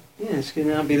 yeah. Yeah, it's going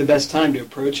to not be the best time to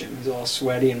approach him. He's all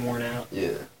sweaty and worn out. Yeah.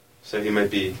 So he might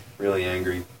be really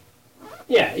angry.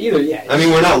 Yeah, yeah. I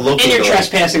mean, we're not looking And you're to, like,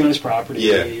 trespassing on his property.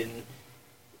 Yeah. And,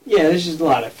 yeah, there's just a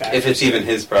lot of factors. if it's even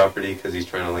his property because he's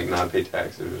trying to, like, not pay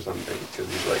taxes or something.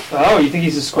 Because he's like... Oh, you think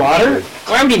he's a squatter?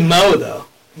 Oh, Why would he mow, though?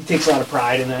 He takes a lot of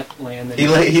pride in that land. That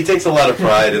He takes a lot of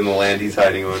pride in the land he's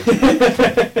hiding on.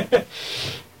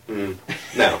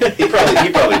 No, he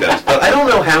probably does. But I don't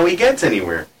know how he gets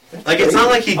anywhere. Like, it's not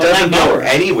like he doesn't go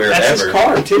anywhere That's ever. his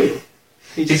car, too.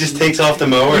 He just takes off the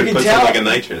mower and can puts tell. it like a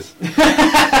nitrous.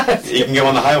 You can go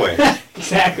on the highway.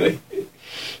 Exactly.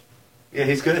 Yeah,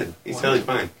 he's good. He's totally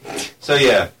fine. So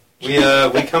yeah,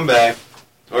 we come back,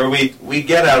 or we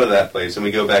get out of that place and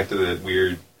we go back to the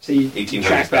weird So you 1800s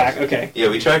track back, house. okay. Yeah,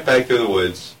 we track back through the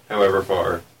woods, however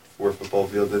far. 4 football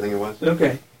fields, I think it was.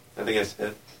 Okay. I think I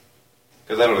said.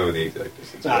 Because I don't know the exact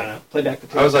distance. I don't know. Play back the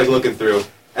tape. I was like looking through,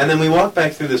 and then we walk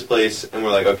back through this place, and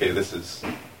we're like, okay, this is...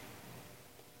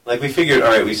 Like, we figured,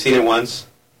 alright, we've seen it once.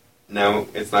 Now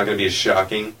it's not going to be as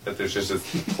shocking that there's just a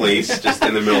place just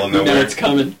in the middle of nowhere. No, it's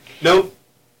coming. Nope.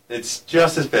 It's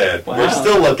just as bad. Wow. We're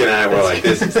still looking at it, we're like,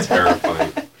 this is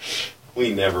terrifying.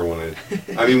 We never want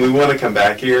to... I mean, we want to come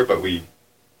back here, but we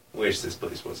wish this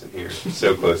place wasn't here.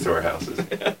 So close to our houses.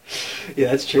 Yeah,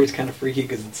 that's true. It's kind of freaky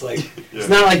because it's like... Yeah. It's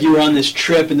not like you were on this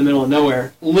trip in the middle of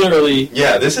nowhere. Literally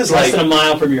Yeah, this is less like... than a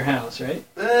mile from your house, right?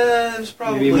 It's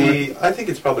Maybe probably... I think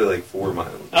it's probably like 4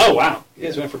 miles. Oh, wow. You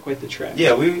guys went for quite the trek.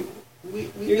 Yeah, we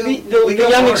You're go, the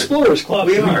Young hard. Explorers Club.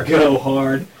 We are. Go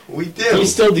hard. We do. Do you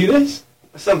still do this?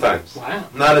 Sometimes. Wow.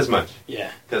 Not as much.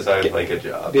 Yeah. Because I have Get like a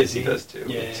job. busy. He does too.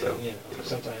 Yeah, So. you know,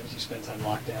 sometimes you spend time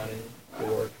locked down and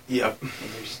bored. Yep. And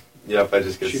there's Yep, I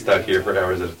just get Shooting stuck here outside. for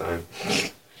hours at a time.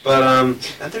 But,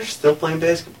 they're still playing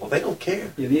basketball. They don't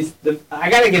care. yeah, I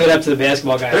got to give it up to the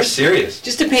basketball guys. They're serious.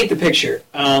 Just to paint the picture,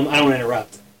 I don't want to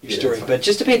interrupt your Yeah, story, it's fine. but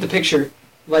just to paint the picture,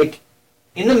 like,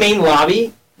 in the main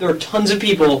lobby, there are tons of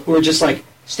people who are just, like,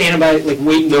 standing by, like,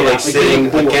 waiting to They're get like out. sitting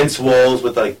they're bored. against walls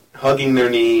with like hugging their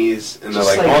knees, and they're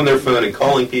Just like like- on their phone and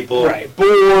calling people. Right,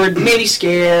 bored, maybe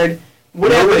scared,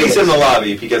 whatever. Nobody's it is. in the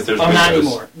lobby because there's Oh, windows. not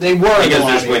anymore. They were in the Because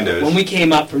there's lobby windows. when we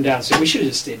came up from downstairs. We should have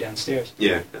just stayed downstairs.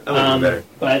 Yeah, that would be better.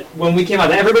 But when we came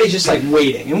out, everybody's just like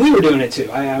waiting, and we were doing it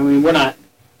too. I mean, we're not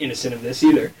innocent of this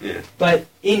either. Yeah. But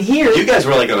in here, You guys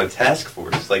were like on a task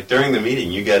force. Like during the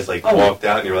meeting, you guys like Oh, walked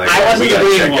out and you were like, I wasn't we the gotta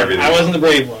brave check one. everything. I wasn't the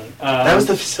brave one. That was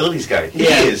the facilities guy. He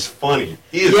Yeah. is funny.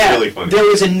 He is Yeah, really funny. there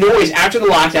was a noise after the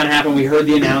lockdown happened. We heard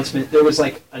the announcement. There was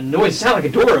like a noise. It sounded like a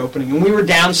door opening, and we were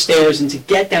downstairs. And to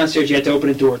get downstairs, you had to open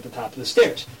a door at the top of the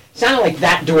stairs. It sounded like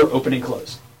that door opened and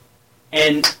closed.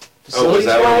 And Oh, was facilities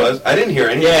that what guy, it was? I didn't hear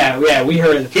anything. Yeah, we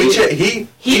heard it.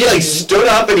 He just like stood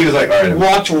up and he was like, all right,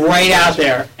 walked right out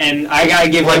there, and I gotta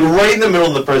give like him. right in the middle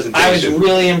of the presentation. I was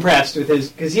really impressed with his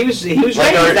because he was Like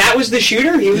ready. our- If that was the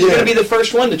shooter, he was Yeah. going to be the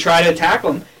first one to try to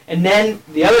tackle him. And then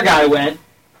the other guy went,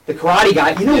 the karate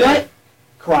guy. You know Yeah. what?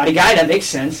 Karate guy. That makes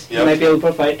sense. Yep. He might be able to put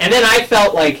a fight. And then I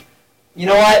felt like, you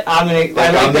know what? I'm gonna. Like, I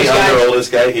like I'm the this younger, guy.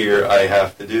 oldest guy here. I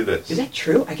have to do this. Is that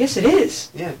true? I guess it is.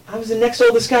 Yeah, I was the next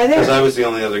oldest guy because there. I was the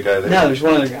only other guy there. No, there's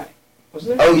one other guy.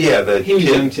 Wasn't there? Oh yeah, the He was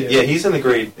kid. young, too. Yeah, he's in the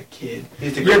grade. The kid.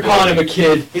 He's the You're grade calling him below a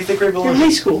kid. He's the grade below You're in me.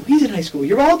 high school. He's in high school.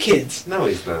 You're all kids. No,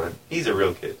 he's not. He's a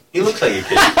real kid. He looks like a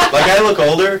kid. Like I look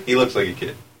older. He looks like a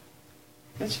kid.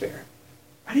 That's fair.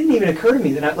 I didn't even occur to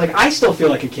me that I still feel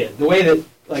like a kid. The way that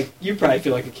like you probably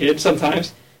feel like a kid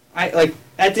sometimes,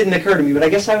 That didn't occur to me, but I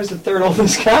guess I was the third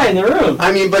oldest guy in the room.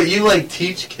 I mean, but you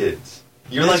teach kids.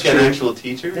 You're That's an true. actual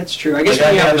teacher. That's true. I guess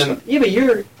but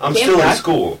you're. I'm still in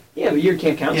school. Yeah, but you're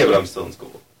camp counselor. Yeah, but I'm still in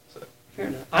school. So. Fair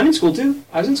enough. I'm in school too.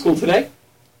 I was in school today.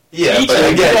 Yeah, Teaching.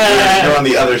 but again, you're on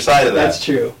the other side of that. That's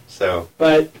true. So.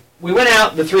 But we went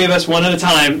out, the three of us, one at a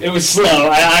time. It was slow.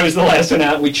 I was the last one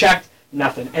out. We checked,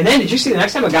 nothing. And then, did you see the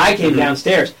next time a guy came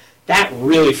downstairs? That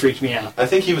really freaked me out. I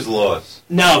think he was lost.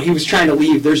 No, he was trying to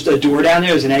leave. There's a door down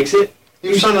there. There's an exit. He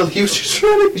was trying to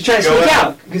sneak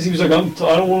out because he was like,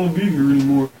 I don't want to be here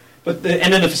anymore. And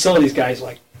then the facilities guy's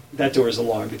like, that door is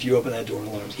alarmed. If you open that door, it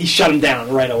alarms. He shut him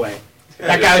down right away.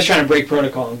 That guy was trying to break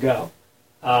protocol and go.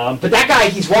 But that guy,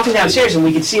 he's walking downstairs and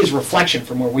we can see his reflection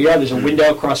from where we are. There's a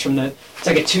window across from it's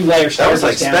like a 2-layer staircase. That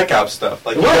was Spec Ops stuff.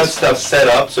 You had stuff set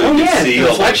up so you could see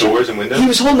all the doors and windows. He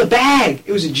was holding a bag.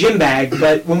 It was a gym bag,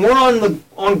 but when we're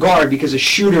on guard because a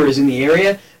shooter is in the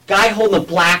area, guy holding a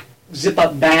black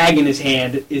zip-up bag in his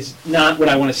hand is not what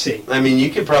I want to see. I mean, you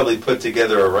could probably put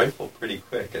together a rifle pretty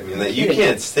quick. I mean, you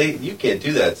can't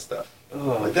do that stuff.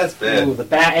 That's bad. Oh, the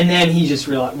bat, and then he just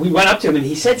realized. We went up to him and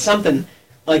he said something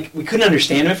we couldn't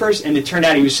understand him at first, and it turned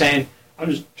out he was saying, "I'm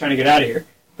just trying to get out of here,"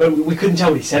 but we couldn't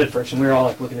tell what he said at first, and we were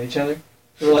all looking at each other.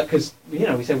 We were because we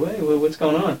said, "Wait, what's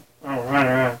going on?"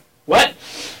 What?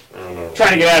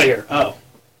 Trying to get out of here. Oh,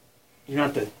 you're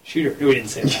not the shooter. We didn't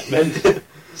say that, but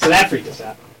so that freaked us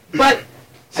out. But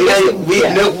we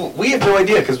have no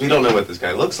idea because we don't know what this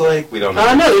guy looks like. We don't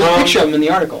know. No, there's a picture of him in the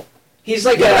article. He's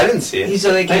I didn't see it. He's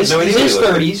in his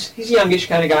 30s. He's a youngish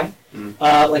kind of guy.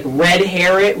 Red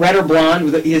hair, red or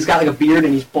blonde. He's got a beard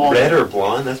and he's bald. Red or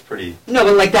blonde? That's pretty. No,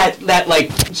 but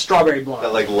that strawberry blonde.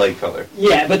 That light color.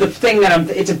 Yeah, but the thing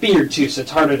it's a beard too, so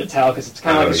it's harder to tell because it's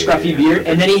kind of a scruffy beard.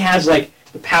 And then he has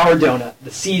the power donut,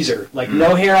 the Caesar,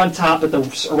 no hair on top, but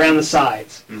around the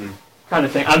sides. Kind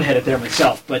of thing. I'm headed there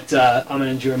myself, but I'm going to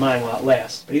enjoy mine while it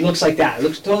lasts. But he looks like that. He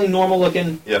looks totally normal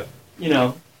looking. Yep.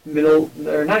 Middle,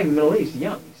 or not even middle age,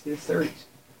 young. He's in his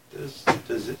 30s.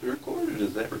 Does it record or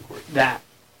does that record? That.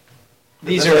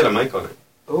 These are. Got a mic on it.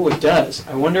 Oh, it does.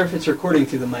 I wonder if it's recording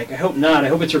through the mic. I hope not. I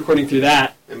hope it's recording through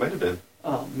that. It might have been.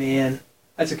 Oh, man.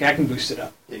 That's okay. I can boost it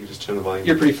up. You can just turn the volume.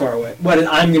 You're pretty far away. But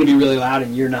I'm going to be really loud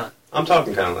and you're not. I'm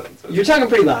talking kind of loud. So you're talking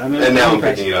pretty loud. And now I'm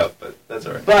picking it up, but that's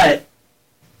all right. But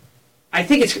I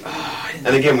think it's...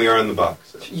 and again, we are in the box.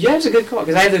 So. Yeah, it's a good call,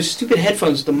 because I have those stupid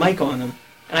headphones with the mic on them.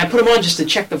 And I put them on just to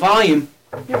check the volume.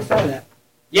 You ever thought of that?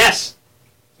 Yes.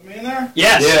 Is me in there?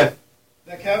 Yes. Yeah. Is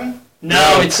that Kevin?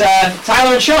 No, it's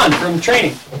Tyler and Shawn from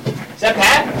training. Is that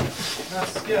Pat?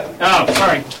 That's Skip. Oh,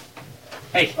 sorry.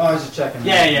 Hey. Oh, I was just checking.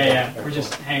 Yeah. We're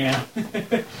just hanging out. I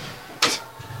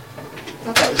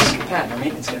thought that was Pat, our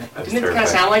maintenance guy. Didn't it kind of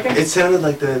sound like him? It sounded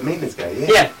like the maintenance guy, yeah.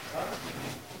 Yeah.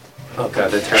 Oh,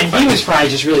 God, that's terrifying. And he was probably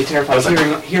just really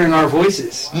terrified hearing our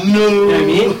voices. No. You know what I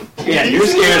mean? Yeah, you're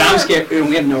scared, I'm scared, and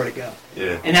we have nowhere to go.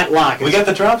 Yeah. And that lock. We got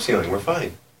the drop ceiling, we're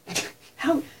fine.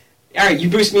 How? All right, you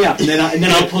boost me up, and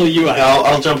then I'll pull you up.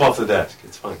 I'll jump off the desk,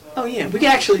 it's fine. Oh, yeah, we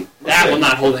can actually... That will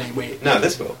not hold any weight. No,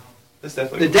 this will. This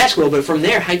definitely The desk will, but from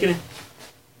there, how you gonna...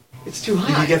 It's too high.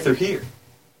 You can get through here.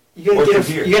 You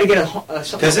gotta get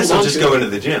something. Because this will just go into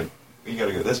the gym. You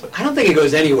gotta go this way. I don't think it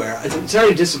goes anywhere. It's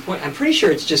already disappointing. I'm pretty sure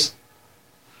it's just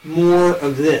more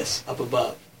of this up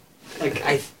above.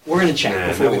 We're gonna check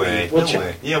before we leave. We'll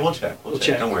check. Yeah, we'll check. We'll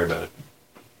check. Don't worry about it.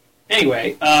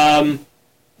 Anyway, I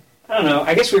don't know.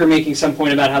 I guess we were making some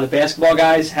point about how the basketball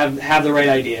guys have the right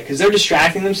idea because they're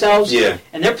distracting themselves. Yeah.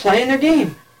 And they're playing their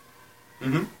game.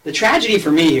 Mm-hmm. The tragedy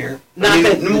for me here.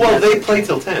 They play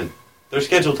till 10. Their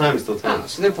scheduled time is till 10. Oh,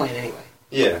 so they're playing anyway.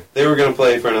 Yeah, they were going to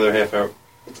play for another half hour.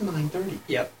 It's 9:30.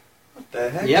 Yep. What the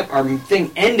heck? Yep, our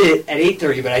thing ended at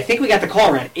 8:30, but I think we got the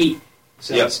call around 8.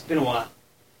 So It's been a while.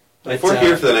 But, if we're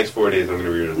here for the next 4 days, I'm going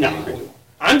to be really No.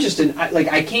 I'm just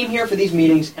I came here for these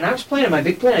meetings, and I was planning my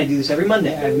big plan. I do this every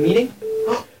Monday. I have a meeting.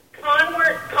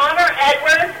 Connor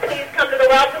Edwards, please come to the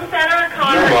Welcome Center.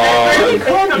 Connor Edwards,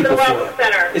 please come to the Welcome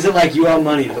Center. Is it like you owe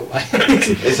money to the wife?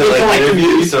 Is it like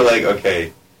interviews? So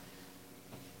okay,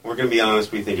 we're going to be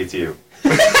honest, we think it's you.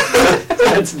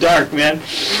 That's dark, man.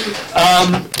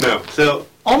 No, so...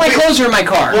 All my clothes are in my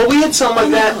car. Well, we had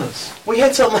something like that. We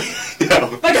had something like...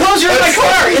 No. My clothes are in my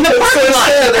car, in the parking lot.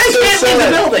 I can't leave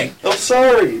the building. I'm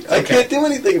sorry. I can't do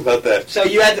anything about that. So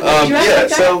you had... What did you have like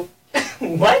that? So...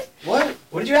 What? What?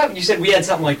 What did you have? You said we had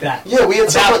something like that. Yeah, we had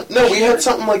something... No, we had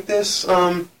something like this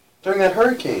during that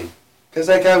hurricane. Because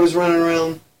that guy was running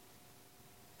around...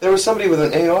 There was somebody with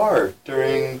an AR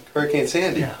during Hurricane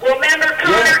Sandy. Yeah. Remember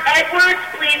Connor Edwards,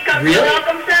 please come to the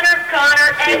Welcome Center.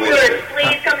 Connor Edwards,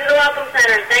 please come to the Welcome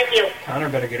Center. Thank you. Connor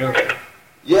better get over it.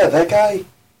 Yeah, that guy.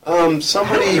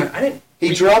 Somebody...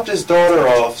 He dropped his daughter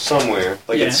off somewhere,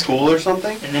 like at school or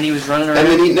something. And then he was running around.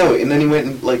 And then he went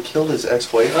and like killed his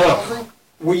ex-wife. Oh.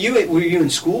 Were you in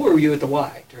school or were you at the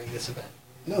Y during this event?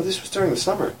 No, this was during the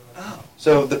summer. Oh.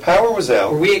 So the power was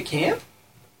out. Were we at camp?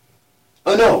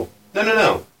 Oh no.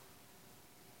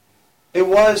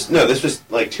 This was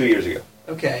like 2 years ago.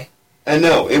 Okay. And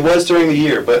no, it was during the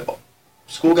year, but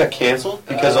school got canceled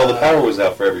because all the power was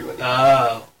out for everybody.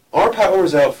 Oh. Our power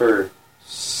was out for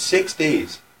 6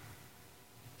 days.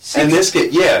 6 and this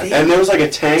kid, days? And there was like a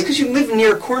tank. It's because you live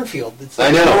near a cornfield. It's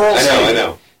like I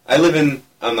know. I live in,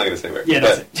 I'm not going to say where. Yeah,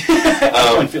 that's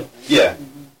it. Cornfield. Yeah.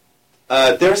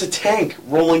 There was a tank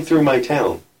rolling through my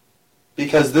town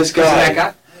because this guy. That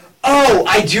guy? Oh,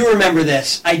 I do remember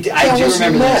this. I do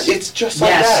remember this. It's just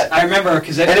like that. Yes, I remember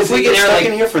because and if we get stuck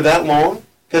in here for that long,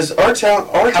 because our town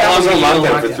was on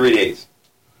lockdown for 3 days.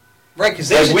 Right, because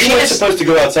there's we weren't supposed to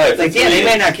go outside. Like, they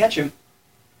may not catch him.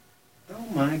 Oh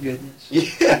my goodness.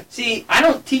 Yeah. See, I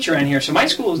don't teach around here, so my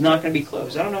school is not going to be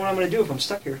closed. I don't know what I'm going to do if I'm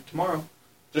stuck here tomorrow.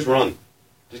 Just run.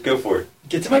 Just go for it.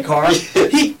 Get to my car.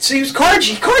 He was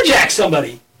carjacked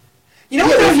somebody. You know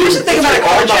what? Here's the thing about a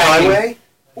carjacking.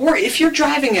 Or if you're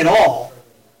driving at all,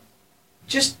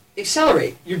 just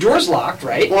accelerate. Your door's locked,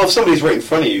 right? Well, if somebody's right in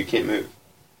front of you, you can't move.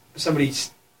 If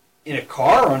somebody's in a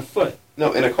car or on foot?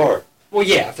 No, in a car. Well,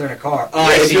 yeah, if they're in a car.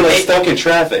 If you're stuck in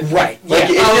traffic. Right. Like,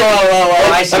 yeah.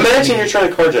 I see. Imagine you're trying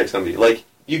to carjack somebody. Like,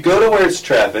 you go to where it's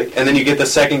traffic, and then you get the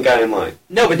second guy in line.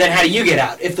 No, but then how do you get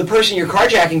out? If the person you're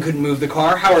carjacking couldn't move the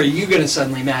car, how are you going to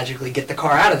suddenly magically get the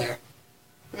car out of there?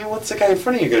 I mean, what's the guy in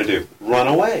front of you going to do? Run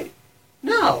away.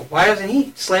 No. Why doesn't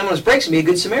he slam on his brakes and be a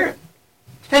good Samaritan?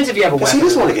 Depends if you have a weapon. Because he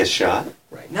doesn't want to get shot.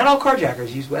 Right. Not all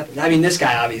carjackers use weapons. I mean, this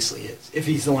guy obviously is, if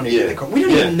he's the one who hit the car. We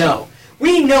don't even know.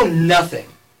 We know nothing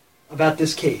about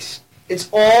this case. It's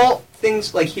all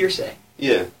things like hearsay.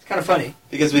 Yeah. It's kind of funny.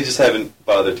 Because we just haven't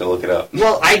bothered to look it up.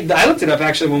 Well, I looked it up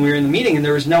actually when we were in the meeting, and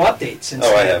there was no update since.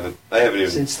 I haven't. I haven't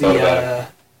even thought about it.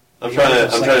 I'm trying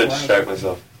to distract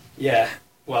myself. Yeah.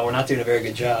 Well, we're not doing a very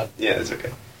good job. Yeah, it's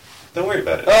okay. Don't worry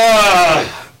about it.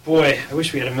 Boy, I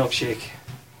wish we had a milkshake.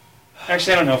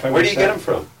 Actually, I don't know if I. Where do you get them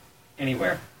from?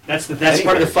 Anywhere. That's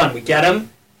part of the fun. We get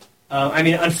them. I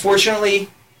mean, unfortunately,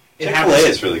 Chick-fil-A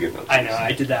is really good. I know.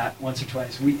 I did that once or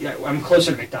twice. I'm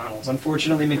closer to McDonald's.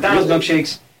 Unfortunately, McDonald's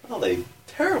milkshakes. Oh, they're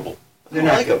terrible. They're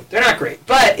not. They're not great.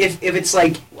 But if it's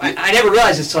like, I never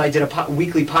realized this until I did a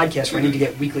weekly podcast where I need to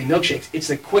get weekly milkshakes. It's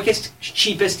the quickest,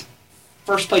 cheapest,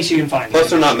 first place you can find. Plus,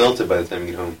 they're not melted by the time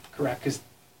you get home. Correct, because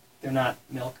they're not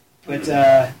milk, but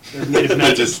they're made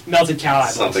of melted cow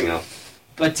eyeballs. Something else.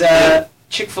 But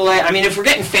Chick-fil-A. I mean, if we're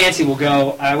getting fancy, we'll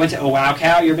go. I went to a Wow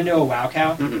Cow. You ever been to a Wow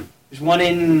Cow? Mm-mm. There's one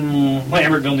in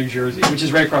Lambertville, New Jersey, which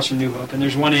is right across from New Hope, and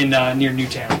there's one in near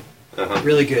Newtown. Uh-huh.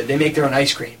 Really good. They make their own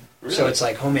ice cream. Really? So it's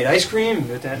like homemade ice cream, you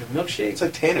put that in a milkshake. It's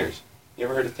like Tanner's. You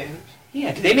ever heard of Tanner's?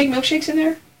 Yeah, do they make milkshakes in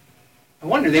there? I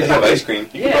wonder. They have ice cream.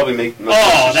 You could probably make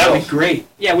milkshakes that would be great.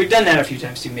 Yeah, we've done that a few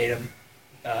times too, made them.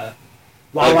 They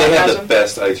have the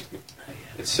best ice cream. Oh,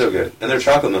 yeah. It's so good. And their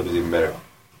chocolate milk is even better.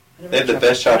 They have the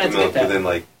best chocolate milk within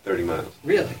like 30 miles.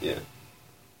 Really? Yeah.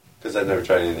 Because I've never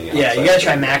tried anything else. Yeah, you gotta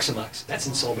try Maximux. That's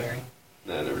in Soulberry.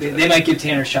 No, I never tried They might give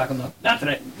Tanner's chocolate milk. Not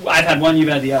that I've had one, you've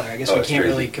had the other. I guess we can't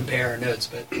really compare our notes,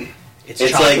 but it's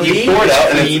like you pour it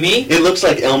out and it looks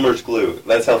like Elmer's glue.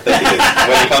 That's how thick it is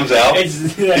when it comes out.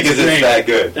 It's that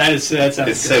good. That sounds good.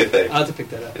 It's so thick. I'll have to pick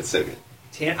that up. It's so good.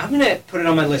 I'm gonna put it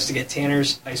on my list to get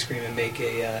Tanner's ice cream and make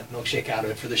a milkshake out of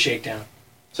it for the Shakedown.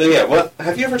 So yeah, what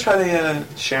have you ever tried a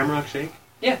Shamrock Shake?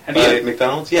 Yeah, have you?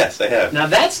 McDonald's? Yes, I have. Now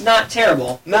that's not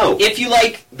terrible. No. If you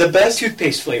like the best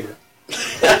toothpaste flavor.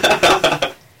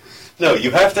 No,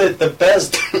 you have to the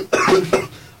best.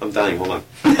 I'm dying. Hold on.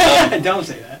 Don't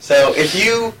say that. So if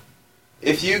you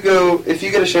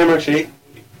get a Shamrock Shake,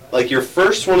 like your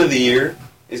first one of the year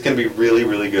is going to be really,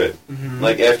 really good. Mm-hmm.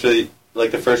 Like after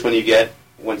the first one you get,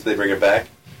 once they bring it back,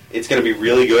 it's going to be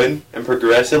really good, and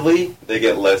progressively they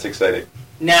get less exciting.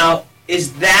 Now,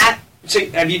 is that so?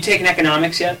 Have you taken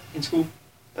economics yet in school?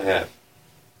 I have.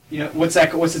 You know what's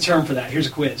the term for that? Here's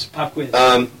a quiz, pop quiz.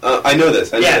 I know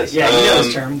this. Yeah, you know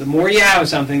this term. The more you have of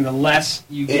something, the less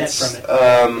you get from it.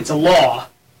 It's a law.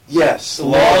 Yes. The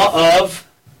law of.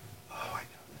 Oh, I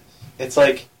know this. It's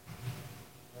like.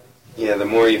 Yeah, the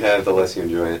more you have, the less you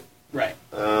enjoy it. Right.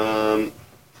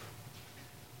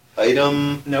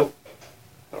 Item. Nope.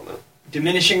 I don't know.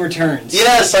 Diminishing returns.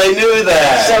 Yes, I knew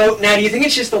that. So now, do you think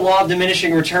it's just the law of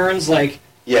diminishing returns, like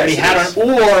yes,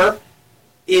 or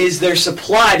is their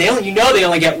supply? They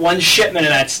only get one shipment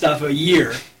of that stuff a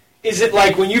year, Is it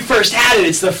like when you first had it,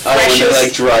 it's the freshest... when they,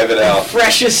 like, drive it out.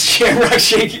 Freshest Shamrock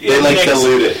Shake They, like,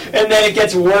 dilute it. And then it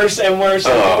gets worse and worse.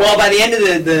 Oh. Well, by the end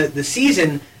of the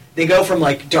season, they go from,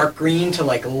 like, dark green to,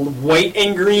 like, white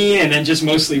and green, and then just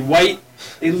mostly white.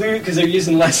 They lose because they're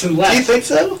using less and less. Do you think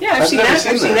so? Yeah, I've seen never that.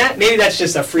 I've seen that. Maybe that's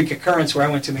just a freak occurrence where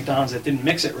I went to McDonald's that didn't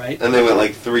mix it right. And they went,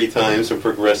 like, 3 times and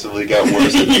progressively got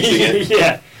worse at mixing it.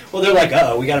 Yeah. Well, they're like,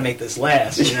 we got to make this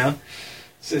last, you know?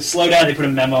 So slow down, they put a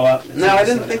memo up. No, I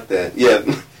didn't think that. Yeah.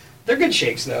 They're good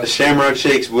shakes, though. The Shamrock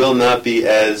Shakes will not be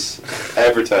as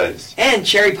advertised. And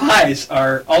cherry pies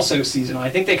are also seasonal.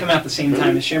 I think they come out the same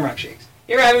time as Shamrock Shakes.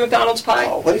 You ever have a McDonald's pie?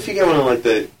 Oh, what if you get one on, like,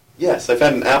 the... Yes, I've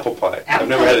had an apple pie. I've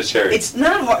never had a cherry. It's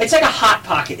not hard. It's like a Hot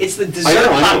Pocket. It's the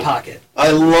dessert Hot Pocket.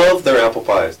 I love their apple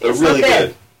pies. They're really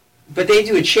good. But they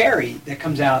do a cherry that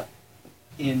comes out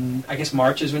in, I guess,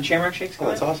 March is when Shamrock Shakes come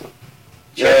out. That's awesome.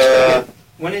 Yeah.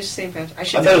 When is St.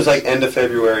 Patrick's? I thought it was like end of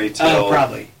February till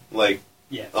probably like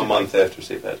a month after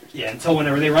St. Patrick's. Yeah, until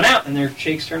whenever they run out and their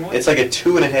shakes turn white. It's like a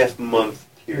 2.5 month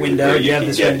period window. You have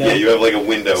this window. Yeah, you have like a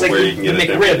window it's like where you can get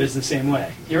the it. McRib is the same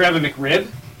way. You ever have a McRib?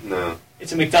 No.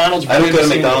 It's a McDonald's. I don't go to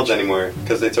sandwich. McDonald's anymore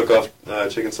because they took off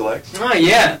chicken selects. Oh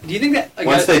yeah. Do you think that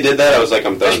once they did that, I was like,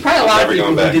 I'm done. There's probably a lot of people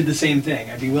who back. did the same thing.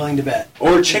 I'd be willing to bet.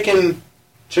 Or chicken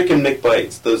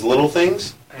McBites. Those little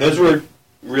things. Those were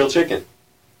real chicken.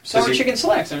 So are chicken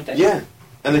selects, aren't they? Yeah.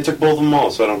 And they took both of them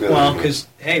all, so I don't go there. Well, because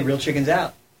hey, real chicken's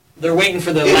out. They're waiting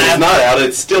for the lab. It's not out.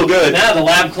 It's still good. Now the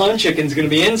lab clone chicken's going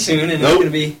to be in soon, and it's going to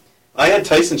be. I had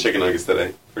Tyson chicken nuggets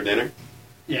today for dinner.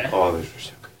 Yeah. Oh, those were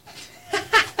so good.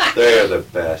 They're the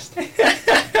best.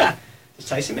 Does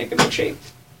Tyson make a milkshake?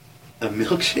 A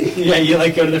milkshake? Yeah, you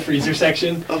like go to the freezer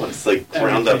section. Oh, it's like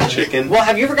ground up chicken. Well,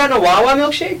 have you ever gotten a Wawa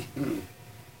milkshake?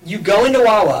 You go into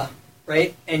Wawa,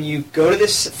 right, and you go to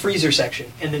this freezer section,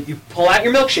 and then you pull out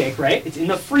your milkshake, right? It's in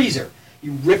the freezer.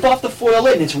 You rip off the foil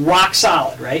lid, and it's rock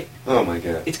solid, right? Oh my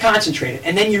god! It's concentrated,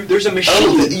 and then there's a machine.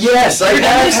 Oh, yes, I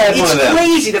have had one of them. It's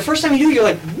crazy. The first time you do it, you're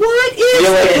like, "What is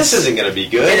You're this?" like, "This isn't going to be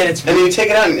good." And then you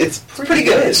take it out, and it's pretty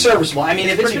good. It's serviceable. I mean,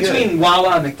 if it's between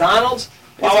Wawa and McDonald's,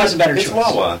 Wawa's a better choice. It's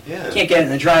Wawa, yeah. You can't get it in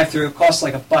the drive-thru. It costs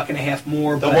like $1.50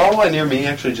 more. The Wawa near me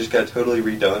actually just got totally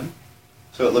redone,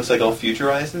 so it looks like all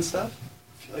futurized and stuff.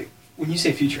 Like when you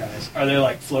say futurized, are there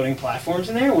like floating platforms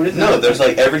in there? What is it? No, there's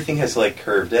like everything has like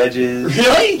curved edges.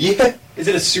 Really? Yeah. Is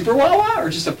it a super Wawa or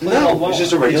just a plain old Wawa? It's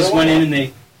just a regular. They just went in and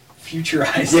they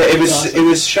futurized. Yeah, it. It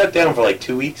was shut down for like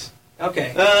 2 weeks.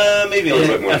 Okay. Maybe a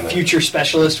little bit more. A future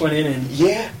specialist went in and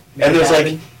and there's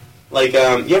like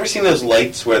you ever seen those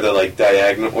lights where they're like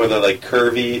diagonal or they're like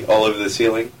curvy all over the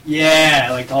ceiling? Yeah,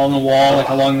 like all on the wall, like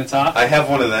along the top. I have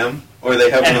one of them, or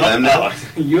they have one of them now.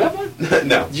 You have one?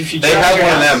 No, they have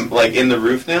one of them like in the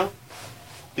roof now,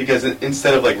 because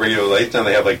instead of like regular lights now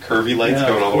they have like curvy lights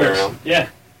going all the way around. Yeah, it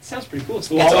sounds pretty cool. It's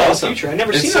the Wawa of the future. I've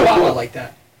never seen a Wawa like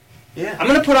that. Yeah, I'm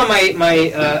gonna put on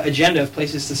my agenda of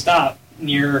places to stop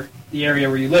near the area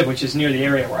where you live, which is near the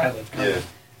area where I live.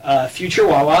 Future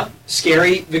Wawa,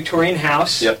 scary Victorian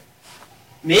house. Yep.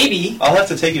 Maybe I'll have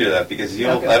to take you to that because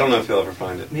I don't know if you'll ever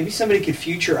find it. Maybe somebody could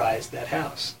futurize that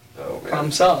house. Oh man.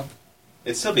 Problem solved.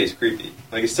 It'd still be as creepy.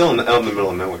 Like it's still out in the middle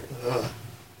of nowhere. Ugh.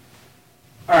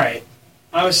 All right.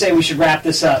 I would say we should wrap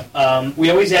this up. We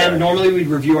always end. Normally, we'd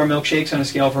review our milkshakes on a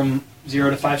scale from 0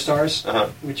 to 5 stars,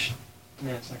 which,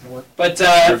 it's not gonna work. But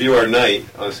review our night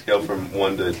on a scale from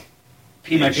 1 to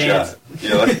pee my pants.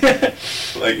 Yeah,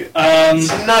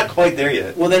 it's not quite there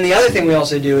yet. Well, then the other thing we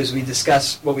also do is we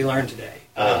discuss what we learned today.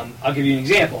 I'll give you an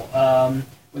example.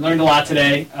 We learned a lot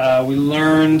today. We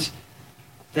learned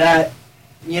that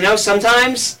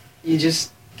sometimes you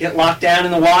just get locked down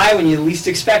in the why when you least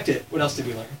expect it. What else did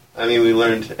we learn? I mean, we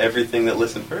learned everything that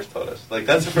Listen First taught us. Like,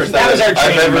 that's the first time I've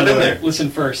ever been there. Listen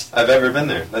First. I've ever been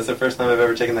there. That's the first time I've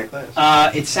ever taken that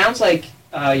class. It sounds like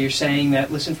you're saying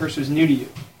that Listen First was new to you.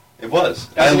 It was.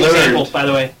 That was an example, by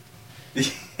the way.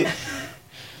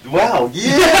 Wow,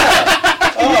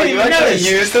 yeah! Oh, you actually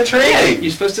used the training. Yeah,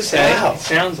 you're supposed to say, it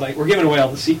sounds like, we're giving away all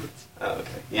the secrets. Oh,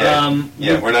 okay.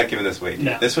 Yeah, we're not giving this away.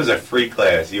 No. This was a free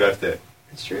class. You have to.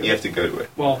 It's true. You have to go to it.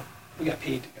 Well, we got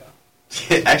paid to go.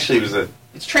 Actually, it was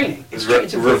It's training. It's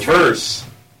a reverse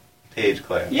page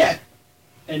class. Yeah.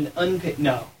 An unpaid...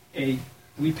 No.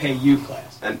 We pay you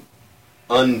class. An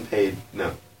unpaid...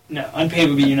 No. No, unpaid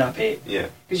would be you not paid. Yeah.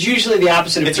 Because usually the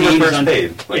opposite of it's paid reverse is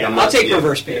paid. Like I'll take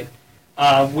reverse paid.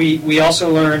 We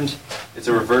also learned... It's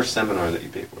a reverse seminar that you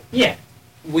pay for. Yeah.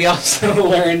 We also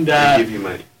learned... I give you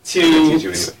money. To teach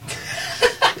you anyway.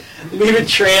 Leave a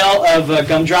trail of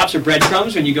gumdrops or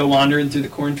breadcrumbs when you go wandering through the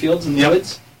cornfields and the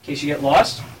woods, in case you get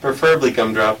lost. Preferably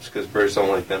gumdrops, because birds don't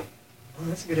like them. Oh,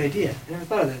 that's a good idea. I never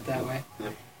thought of it that way.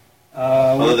 Yep.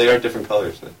 Although they are different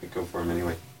colors, so we go for them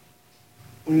anyway.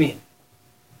 What do you mean?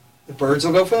 The birds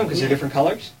will go for them because Yeah. they're different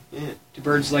colors? Yeah. Do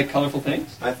birds like colorful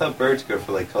things? I thought birds go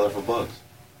for like colorful bugs.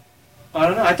 I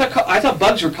don't know. I thought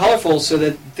bugs were colorful so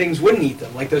that things wouldn't eat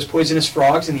them, like those poisonous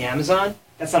frogs in the Amazon.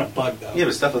 That's not a bug, though. Yeah,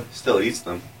 but stuff still eats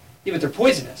them. Yeah, but they're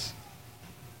poisonous.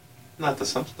 Not the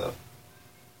some stuff.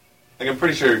 Like I'm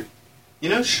pretty sure,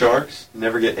 sharks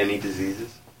never get any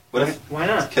diseases. What if? Why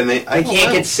not? Can they? They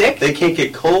can't get sick? They can't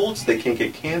get colds. They can't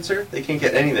get cancer. They can't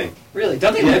get anything. Really?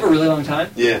 Don't they live a really long time?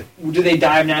 Yeah. Do they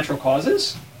die of natural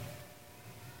causes?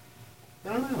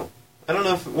 I don't know. I don't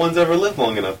know if one's ever lived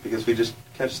long enough because we just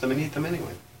catch them and eat them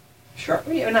anyway. Sure.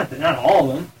 Yeah, not all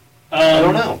of them. I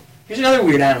don't know. Here's another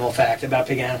weird animal fact about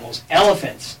big animals.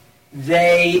 Elephants.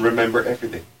 They... Remember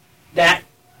everything. That,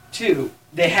 too.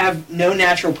 They have no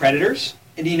natural predators.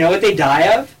 And do you know what they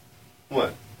die of?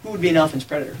 What? Who would be an elephant's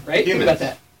predator, right? Humans. Think about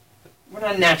that. We're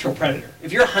not a natural predator.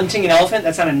 If you're hunting an elephant,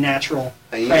 that's not a natural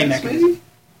prey Hyenas, mechanism. maybe?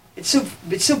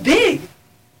 It's so big.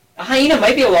 A hyena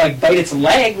might be able to bite its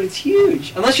leg, but it's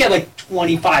huge. Unless you have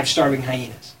 25 starving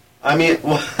hyenas. I mean,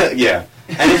 well, yeah.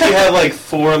 And if you have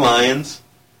 4 lions,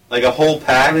 a whole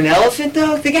pack. An elephant,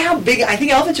 though, think of how big. I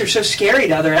think elephants are so scary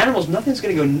to other animals. Nothing's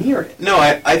going to go near it. No,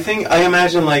 I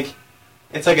imagine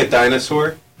it's like a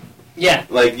dinosaur. Yeah.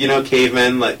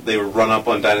 Cavemen, they would run up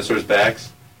on dinosaurs'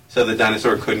 backs, so the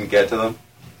dinosaur couldn't get to them.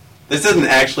 This doesn't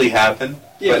actually happen.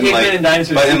 Yeah, cavemen and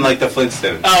dinosaurs. But in the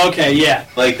Flintstones. Oh, okay, yeah.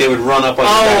 They would run up on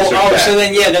the dinosaur's back. So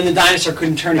then the dinosaur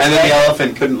couldn't turn its And then head. the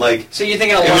elephant couldn't So you're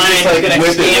thinking a it was lion just, is going to whip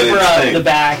it with scamper its up thing. the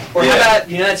back? Or Yeah. how about,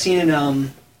 that scene in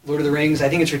Lord of the Rings? I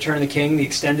think it's Return of the King, the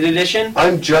extended edition,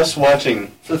 I'm just watching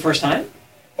for the first time.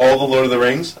 all the Lord of the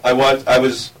Rings. I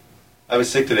was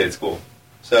sick today at school,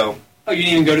 so Oh, you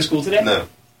didn't even go to school today? no.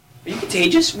 Are you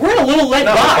contagious? We're in a little lead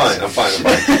No, box. I'm fine.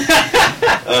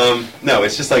 No,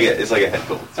 it's just it's like a head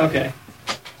cold. Okay.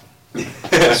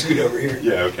 Scoot over here.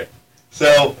 Yeah, okay.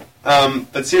 So,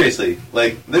 but seriously,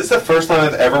 this is the first time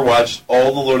I've ever watched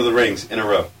all the Lord of the Rings in a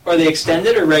row. Are they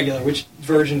extended or regular? Which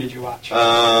version did you watch?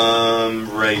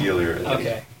 Regular. I think.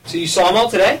 Okay. So you saw them all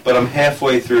today? But I'm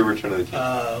halfway through Return of the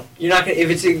King. You're not gonna. If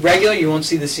it's regular, you won't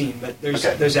see the scene. But there's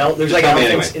Okay. there's Tell me elephants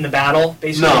anyway. in the battle,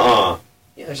 basically. Nuh-uh.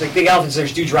 Yeah, there's big elephants.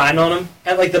 There's dudes riding on them.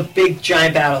 And the big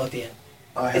giant battle at the end.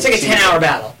 It's like a 10-hour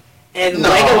battle. And No.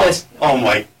 Legolas. Oh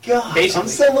my god! Basically. I'm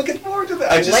so looking forward to that.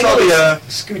 I just saw Legolas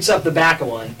the. scoots up the back of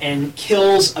one and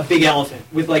kills a big elephant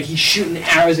with he's shooting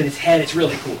arrows in its head. It's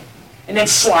really cool. And then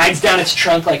slides down its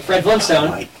trunk like Fred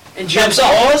Flintstone and jumps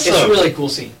off. awesome. It's a really cool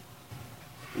scene.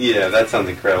 Yeah, that sounds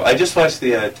incredible. I just watched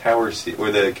the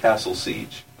or the castle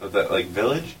siege of that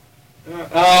village.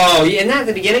 Oh, yeah, isn't that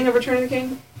the beginning of Return of the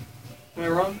King? Am I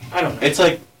wrong? I don't know. It's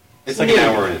like an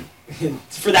hour in.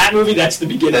 For that movie, that's the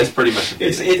beginning. That's pretty much the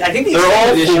beginning. I think the They're all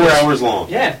extended 4 editions- hours long.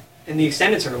 Yeah, and the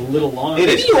extendeds are a little longer. It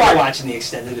Maybe is you are correct. watching the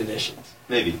extended editions.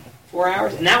 Maybe. 4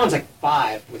 hours, and that one's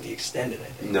 5 with the extended. I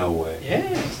think. No way. Yeah,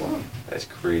 it's long. That's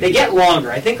crazy. They get longer.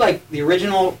 I think the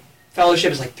original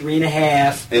Fellowship is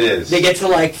 3.5. It is. They get to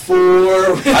 4. I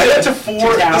got to 4.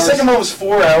 2 The hours. second one was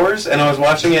 4 hours, and I was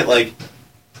watching it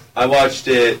I watched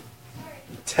it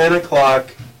 10 o'clock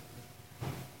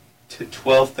to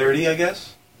 12:30, I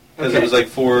guess, because it was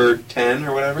 4:10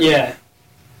 or whatever. Yeah.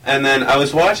 And then I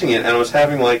was watching it, and I was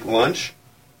having lunch,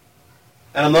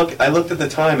 and I looked at the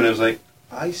time, and I was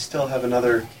I still have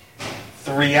another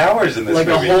 3 hours in this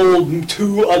movie. A whole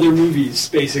 2 other movies,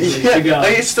 basically, to go.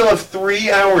 I still have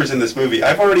 3 hours in this movie.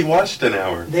 I've already watched an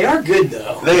hour. They are good,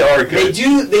 though. They are good.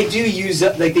 They do use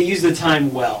they use the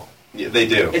time well. Yeah, they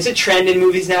do. It's a trend in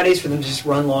movies nowadays for them to just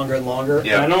run longer and longer.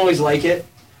 Yeah. And I don't always like it.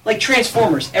 Like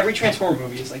Transformers. Every Transformer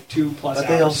movie is 2+ But hours.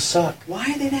 they all suck. Why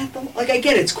are they that? I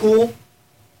get it. It's cool.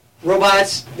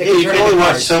 Robots. They Yeah, you turn can only into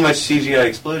watch cars. so much CGI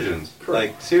explosions.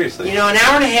 Correct. Seriously. An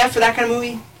hour and a half for that kind of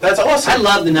movie. That's awesome. I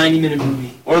love the 90-minute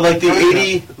movie. Or the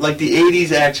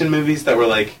 80s action movies that were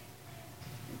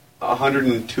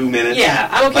 102 minutes. Yeah,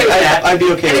 I'm okay with that. I'd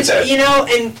be okay and with that.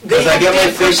 And they Because I get my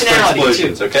have fix for personality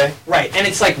explosions, too. okay? Right, and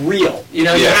it's real. You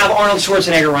Yeah. have Arnold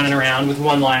Schwarzenegger running around with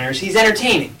one-liners. He's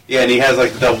entertaining. Yeah, and he has the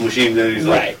double machine gun. He's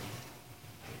Right.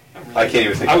 I can't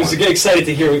even think. I of was one. excited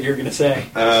to hear what you were going to say.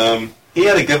 He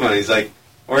had a good one. He's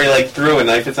where he threw a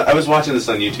knife. I was watching this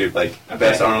on YouTube,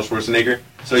 best Arnold Schwarzenegger.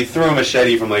 So he threw a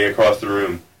machete from across the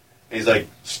room. And he's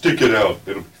stick it out.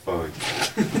 It'll be fine.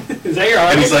 Is that your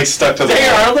Arnold? And he's stuck to the Is that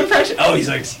your wall. Arnold impression? Oh, he's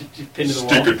pinned to the wall.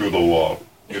 Stick it to the wall.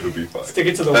 It'll be fine. Stick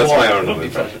it to the That's wall. my It'll Arnold be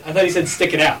impression. fine. I thought he said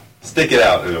stick it out. Stick it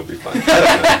out and it'll be fine.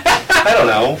 I don't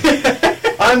know.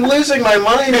 I'm losing my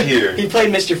mind here. He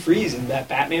played Mr. Freeze in that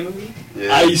Batman movie. Yeah.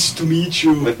 Nice to meet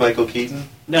you. With Michael Keaton?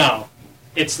 No,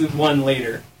 it's the one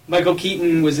later. Michael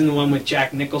Keaton was in the one with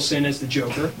Jack Nicholson as the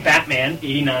Joker. Batman,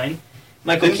 89.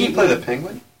 Michael Didn't Keaton he play the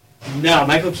Penguin? No,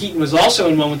 Michael Keaton was also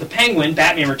in one with the Penguin.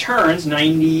 Batman Returns,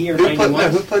 90 or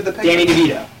 91. Who played the Penguin? Danny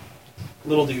DeVito,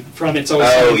 little dude from It's Always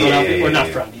Sunny in Philadelphia, or not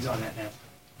from. He's on that now.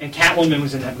 And Catwoman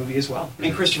was in that movie as well. Mm-hmm.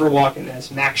 And Christopher Walken as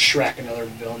Max Schreck, another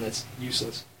villain that's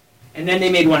useless. And then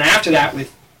they made one after that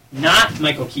with not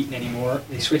Michael Keaton anymore.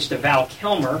 They switched to Val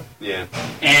Kilmer. Yeah.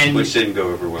 And which didn't go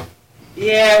over well.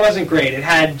 Yeah, it wasn't great. It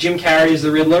had Jim Carrey as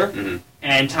the Riddler mm-hmm.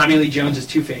 and Tommy Lee Jones as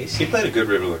Two-Face. He played a good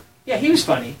Riddler. Yeah, he was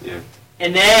funny. Yeah.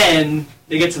 And then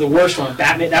they get to the worst one,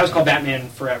 Batman. That was called Batman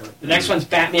Forever. The next one's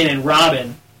Batman and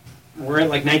Robin. We're at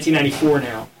like 1994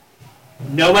 now.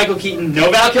 No Michael Keaton, no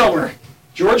Val Kilmer.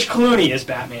 George Clooney as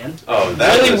Batman. Oh,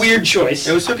 that really was, weird choice.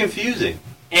 It was so confusing.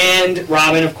 And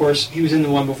Robin, of course, he was in the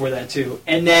one before that too.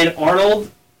 And then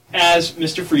Arnold as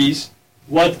Mr. Freeze.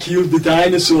 What killed the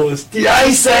dinosaurs? The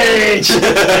Ice Age! And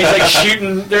he's like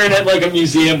shooting. They're in like a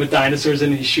museum with dinosaurs,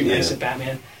 and he's shooting ice at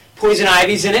Batman. Poison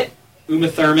Ivy's in it. Uma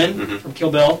Thurman from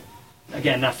Kill Bill.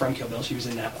 Again, not from Kill Bill. She was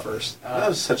in that first. That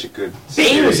was such a good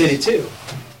Bane series. was in it too.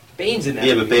 Bane's in that.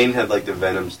 Yeah, movie. but Bane had like the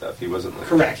Venom stuff. He wasn't like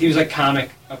correct. He was like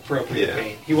comic appropriate. Yeah.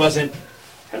 Bane. He wasn't.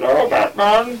 Hello,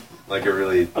 Batman. like a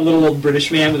really. A little old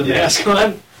British man with a mask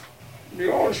on.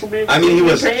 I mean, he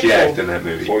was jacked in that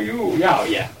movie. For you,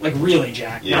 yeah, like really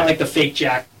jacked. Yeah. Not like the fake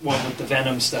Jack one with the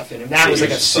Venom stuff in him. That was he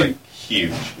like a suit. Like,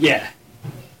 huge. Yeah,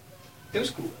 it was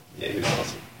cool. Yeah, he was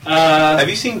awesome. Have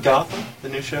you seen Gotham, the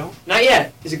new show? Not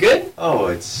yet. Is it good? Oh,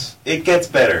 it gets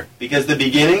better because the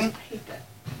beginning. I hate that.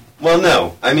 Well,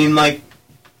 no, I mean like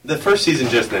the first season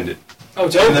just ended. Oh,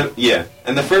 it's over.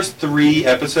 And the first 3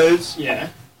 episodes. Yeah.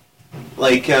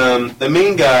 Like the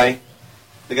main guy,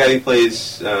 the guy who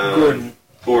plays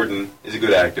Gordon is a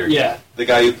good actor. Yeah. The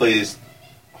guy who plays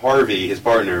Harvey, his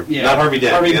partner, yeah. not Harvey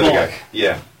Dent, Harvey the other Bullock. guy.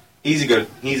 Yeah, he's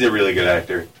a really good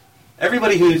actor.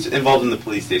 Everybody who's involved in the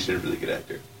police station is a really good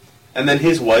actor. And then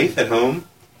his wife at home,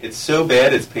 it's so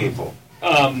bad it's painful.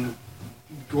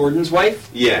 Gordon's wife?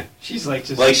 Yeah. She's like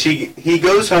just... Like he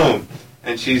goes home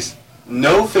and she's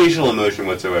no facial emotion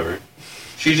whatsoever.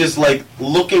 She's just like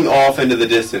looking off into the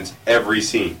distance every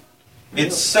scene.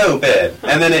 It's so bad.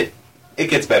 And then it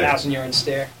gets better. 1,000-yard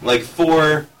stare. Like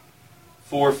 4,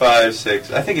 5,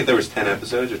 6. I think there was 10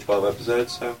 episodes or 12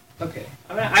 episodes. So okay,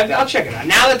 I'll check it out.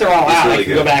 Now that they're all out, really I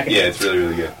can good. go back. And it's really,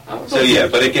 really good. So yeah,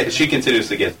 but she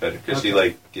continuously gets better because she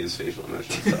like gives facial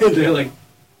emotion. Stuff. They're like,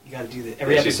 you got to do that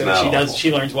every episode. She does.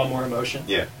 She learns one more emotion.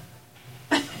 Yeah.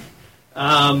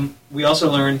 We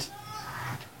also learned.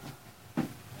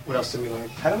 What else did we learn?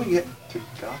 How do we get to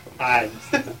Gotham?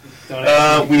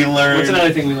 We learned. What's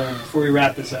another thing we learned before we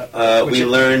wrap this up? We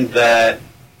learned that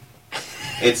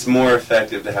it's more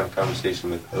effective to have a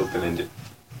conversation with open-ended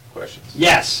questions.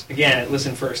 Yes. Again,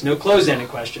 listen first. No closed-ended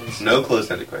questions. No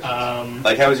closed-ended questions.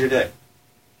 Like, how was your day?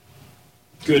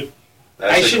 Good.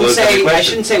 That's I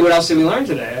shouldn't say what else did we learn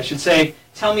today. I should say,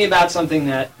 tell me about something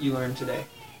that you learned today.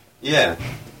 Yeah.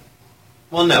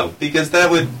 Well, no, because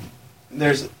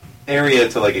there's area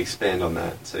to like expand on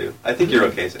that. So I think you're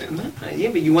okay saying that.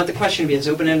 Yeah, but you want the question to be as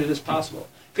open-ended as possible.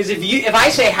 Because if I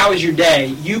say how was your day,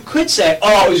 you could say,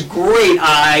 oh, it was great.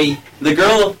 The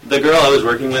girl I was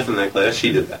working with in that class,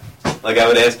 she did that. Like I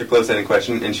would ask a closed-ended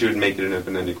question, and she would make it an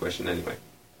open-ended question anyway.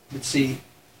 Let's see.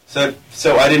 So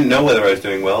I didn't know whether I was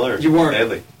doing well or you weren't.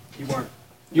 badly. You weren't.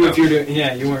 If you're doing,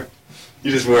 you weren't.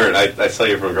 You just weren't. I saw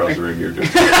you from across the room. You were doing.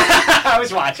 I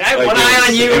was watching. I had one eye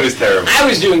on you. It was terrible. I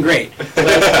was doing great.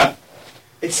 But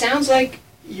it sounds like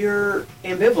you're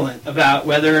ambivalent about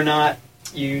whether or not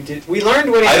you did. We learned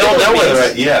what. I don't know means.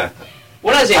 whether. Yeah.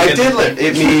 What does it? I did learn.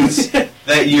 It means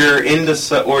that you're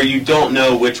into, or you don't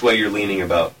know which way you're leaning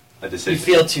about a decision.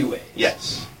 You feel two ways.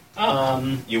 Yes.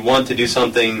 You want to do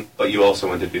something, but you also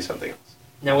want to do something else.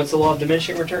 Now, what's the law of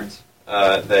diminishing returns?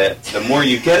 That the more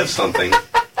you get of something,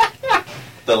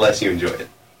 the less you enjoy it.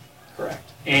 Correct.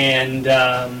 And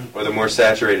or the more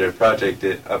saturated a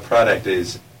product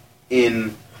is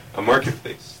in a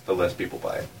marketplace, the less people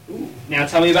buy it. Ooh. Now,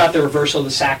 tell me about the reversal of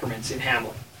the sacraments in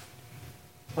Hamlet.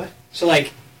 What? So,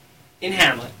 like, in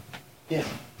Hamlet,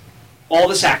 all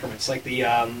the sacraments, like the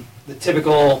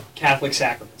typical Catholic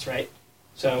sacraments, right?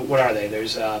 So, what are they?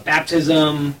 There's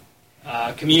baptism,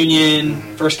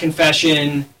 communion, first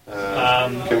confession,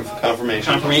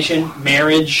 confirmation,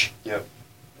 marriage. Yep.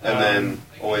 And then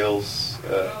oils,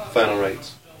 final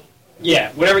rites.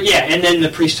 Yeah, whatever. Yeah, and then the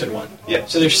priesthood one. Yeah.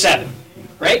 So there's 7,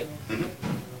 right? Mm-hmm.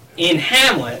 In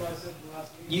Hamlet,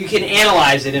 you can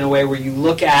analyze it in a way where you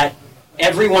look at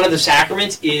every one of the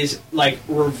sacraments is like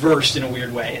reversed in a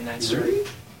weird way in that story. Really?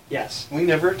 Yes. We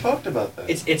never talked about that.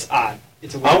 It's odd.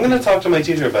 It's a I'm going to talk to my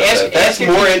teacher about that. That's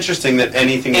more interesting than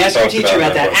anything we talked about. Ask your teacher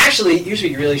about that. Actually, here's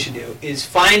what you really should do: is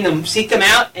find them, seek them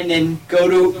out, and then go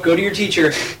to your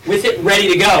teacher with it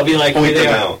ready to go. Be like, point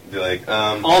them out. Be like,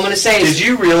 all I'm going to say is, did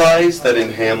you realize that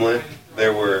in Hamlet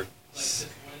there were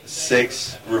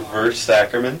 6 reverse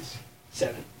sacraments?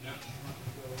 7.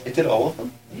 It did all of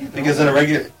them? Yeah, because in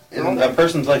a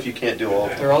person's life, you can't do all of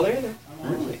them. They're all there.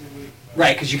 Really?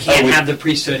 Right, because you can't have the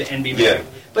priesthood and be married.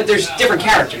 Yeah. But there's different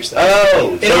characters, though.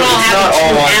 Oh, they don't all have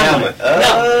Hamlet.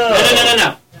 Oh.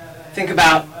 No. Think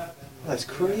about. That's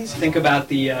crazy. Think about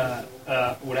the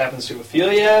what happens to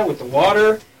Ophelia with the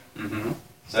water. Mm-hmm.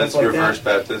 That's like reverse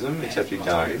baptism, except he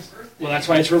dies. Well, that's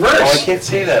why it's reversed. Oh, I can't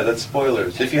say that. That's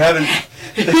spoilers. If you haven't,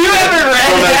 read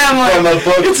Hamlet from a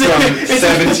book from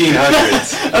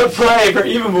 1700s, a play for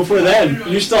even before then.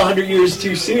 You're still 100 years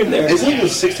too soon there. Isn't it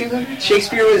 1600s?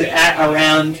 Shakespeare was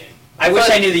around. I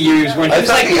wish I knew the years. When I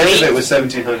thought the end of it was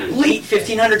 1700s. Late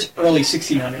 1500s, early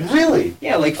 1600s. Really?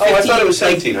 Yeah, like 15, I thought it was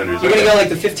 1700s. Like, you're gonna go like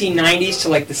the 1590s to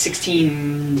like the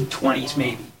 1620s,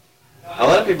 maybe. A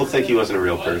lot of people think he wasn't a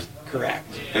real person. Correct.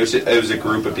 It was a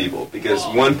group of people, because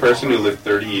one person who lived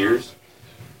 30 years,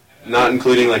 not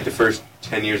including like the first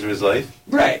 10 years of his life,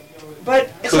 right?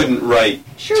 But couldn't write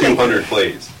 200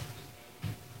 plays.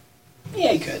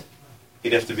 Yeah, he could.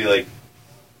 He'd have to be like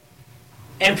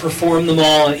and perform them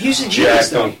all. And he was a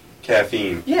genius. Jacked on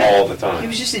caffeine all the time. He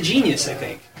was just a genius, I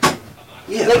think.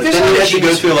 Yeah, like then you have to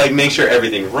go through like make sure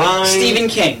everything rhymes. Stephen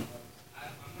King.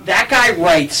 That guy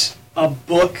writes a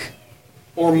book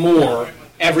or more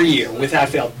every year, without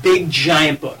fail. Big,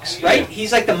 giant books, right? Yeah.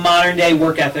 He's like the modern-day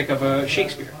work ethic of a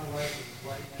Shakespeare.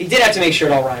 He did have to make sure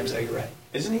it all rhymes, though, you're right.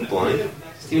 Isn't he blind?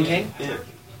 Stephen King? Yeah.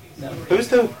 No. Who's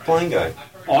the blind guy?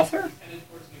 Author?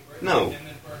 No.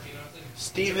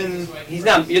 Stephen... He's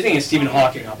not... You're thinking of Stephen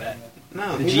Hawking, I'll bet.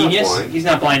 No, the he's genius? not blind. He's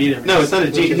not blind either. No, it's not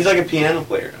a genius. He's like a piano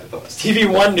player, I thought. Stevie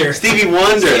Wonder. Stevie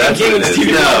Wonder, that's King what it and is.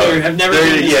 Stevie Wonder have never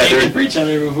been mistaken for each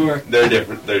other before. They're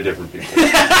different people.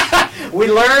 We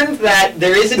learned that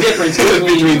there is a difference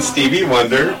between Stevie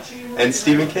Wonder and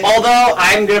Stephen King. Although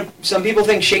some people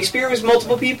think Shakespeare was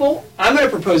multiple people. I'm gonna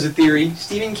propose a theory: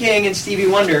 Stephen King and Stevie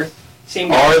Wonder, same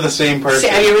guy. Are the same person.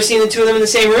 Have you ever seen the two of them in the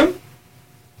same room?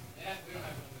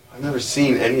 I've never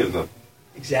seen any of them.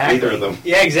 Exactly. Either of them.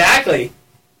 Yeah, exactly.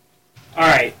 All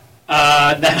right.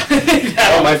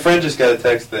 My friend just got a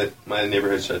text that my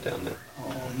neighborhood shut down there.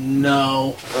 Oh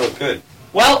no. Oh, good.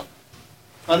 Well,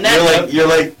 on that note, you're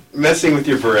like messing with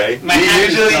your beret.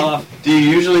 Do you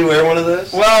usually wear one of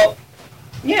those? Well,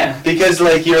 yeah. Because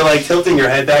you're tilting your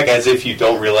head back as if you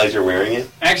don't realize you're wearing it.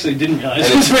 I actually didn't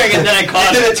realize I was wearing it, and then I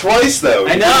caught it. You did it twice though.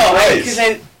 I know, because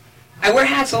I wear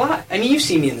hats a lot. I mean, you've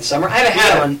seen me in the summer. I have a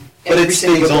hat on. But it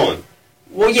stays on.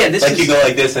 Well, yeah, this is... you go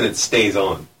like this and it stays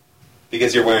on.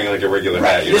 Because you're wearing like a regular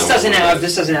hat. This doesn't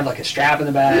have like a strap in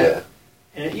the back. Yeah.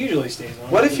 And it usually stays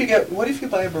on. What if you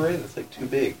buy a beret that's too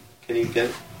big? Can you get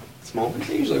it smaller? It's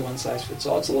usually one size fits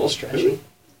all. It's a little stretchy. Really?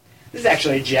 This is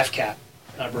actually a Jeff cap,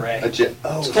 not a beret. It's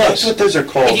close. That's what those are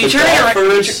called. If you turn it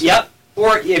around, yep.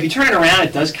 Or if you turn it around,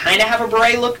 it does kind of have a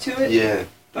beret look to it. Yeah.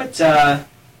 But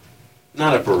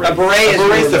not a beret. A beret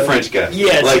is the French guy.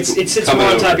 Yeah, it sits more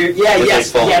on top of your...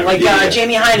 Yeah,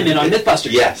 Jamie Hyneman on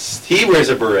Mythbusters. Yes, he wears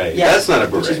a beret. Yes, that's not a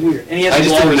beret. Which is weird. And he has I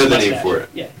just didn't know the name for it.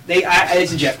 Yeah,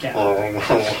 it's a Jeff cap. I'm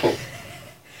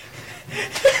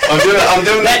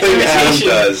doing the thing Adam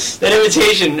does. That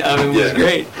imitation of him was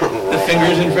great. The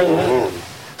fingers in front of that.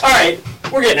 All right,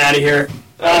 we're getting out of here.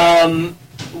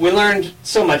 We learned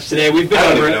so much today. We've been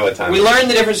over it. We learned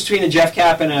the difference between a Jeff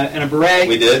cap and a beret.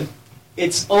 We did?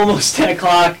 It's almost 10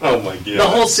 o'clock. Oh my god. The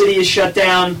whole city is shut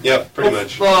down. Yep, pretty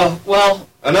much. Well,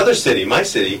 another city, my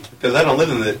city, because I don't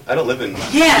live in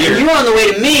Yeah, here. and you're on the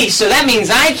way to me, so that means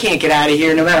I can't get out of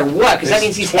here no matter what, because that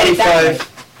means he's headed that way.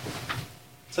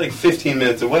 It's like 15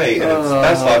 minutes away, and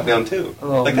that's lockdown too.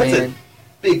 That's a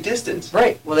big distance.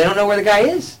 Right. Well, they don't know where the guy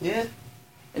is. Yeah.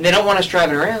 And they don't want us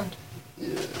driving around.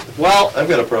 Yeah. Well, I've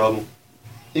got a problem.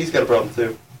 He's got a problem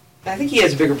too. I think he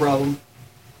has a bigger problem.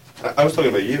 I was talking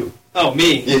about you. Oh,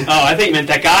 me? Yeah. Oh, I think you meant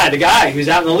the guy who's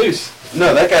out in the loose.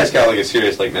 No, that guy's got like a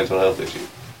serious mental health issue.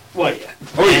 Well, yeah.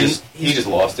 Or he just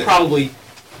lost it. Probably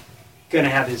going to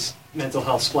have his mental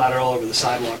health splatter all over the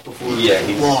sidewalk before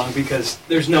long, because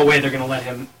there's no way they're going to let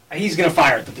him. He's going to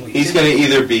fire at the police. He's going to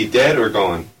either be dead or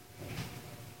gone.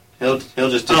 He'll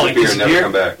just disappear and never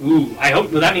come back. Ooh, I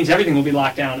hope. Well, that means everything will be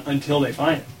locked down until they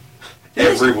find him.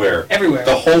 Everywhere.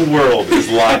 The whole world is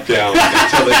locked down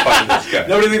until they find this guy.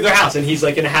 Nobody leave their house, and he's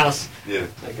like in a house. Yeah.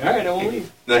 Like, all right, I won't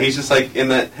leave. No, he's just like in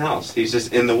that house. He's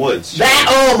just in the woods.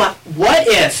 What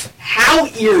if? How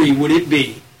eerie would it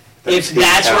be if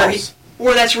that's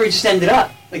where he just ended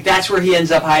up? Like, that's where he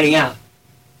ends up hiding out.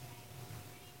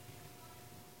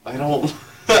 I don't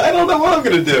know what I'm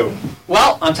going to do.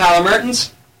 Well, I'm Tyler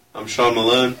Mertens. I'm Sean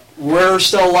Malone. We're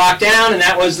still locked down, and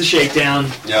that was the Shakedown.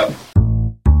 Yep.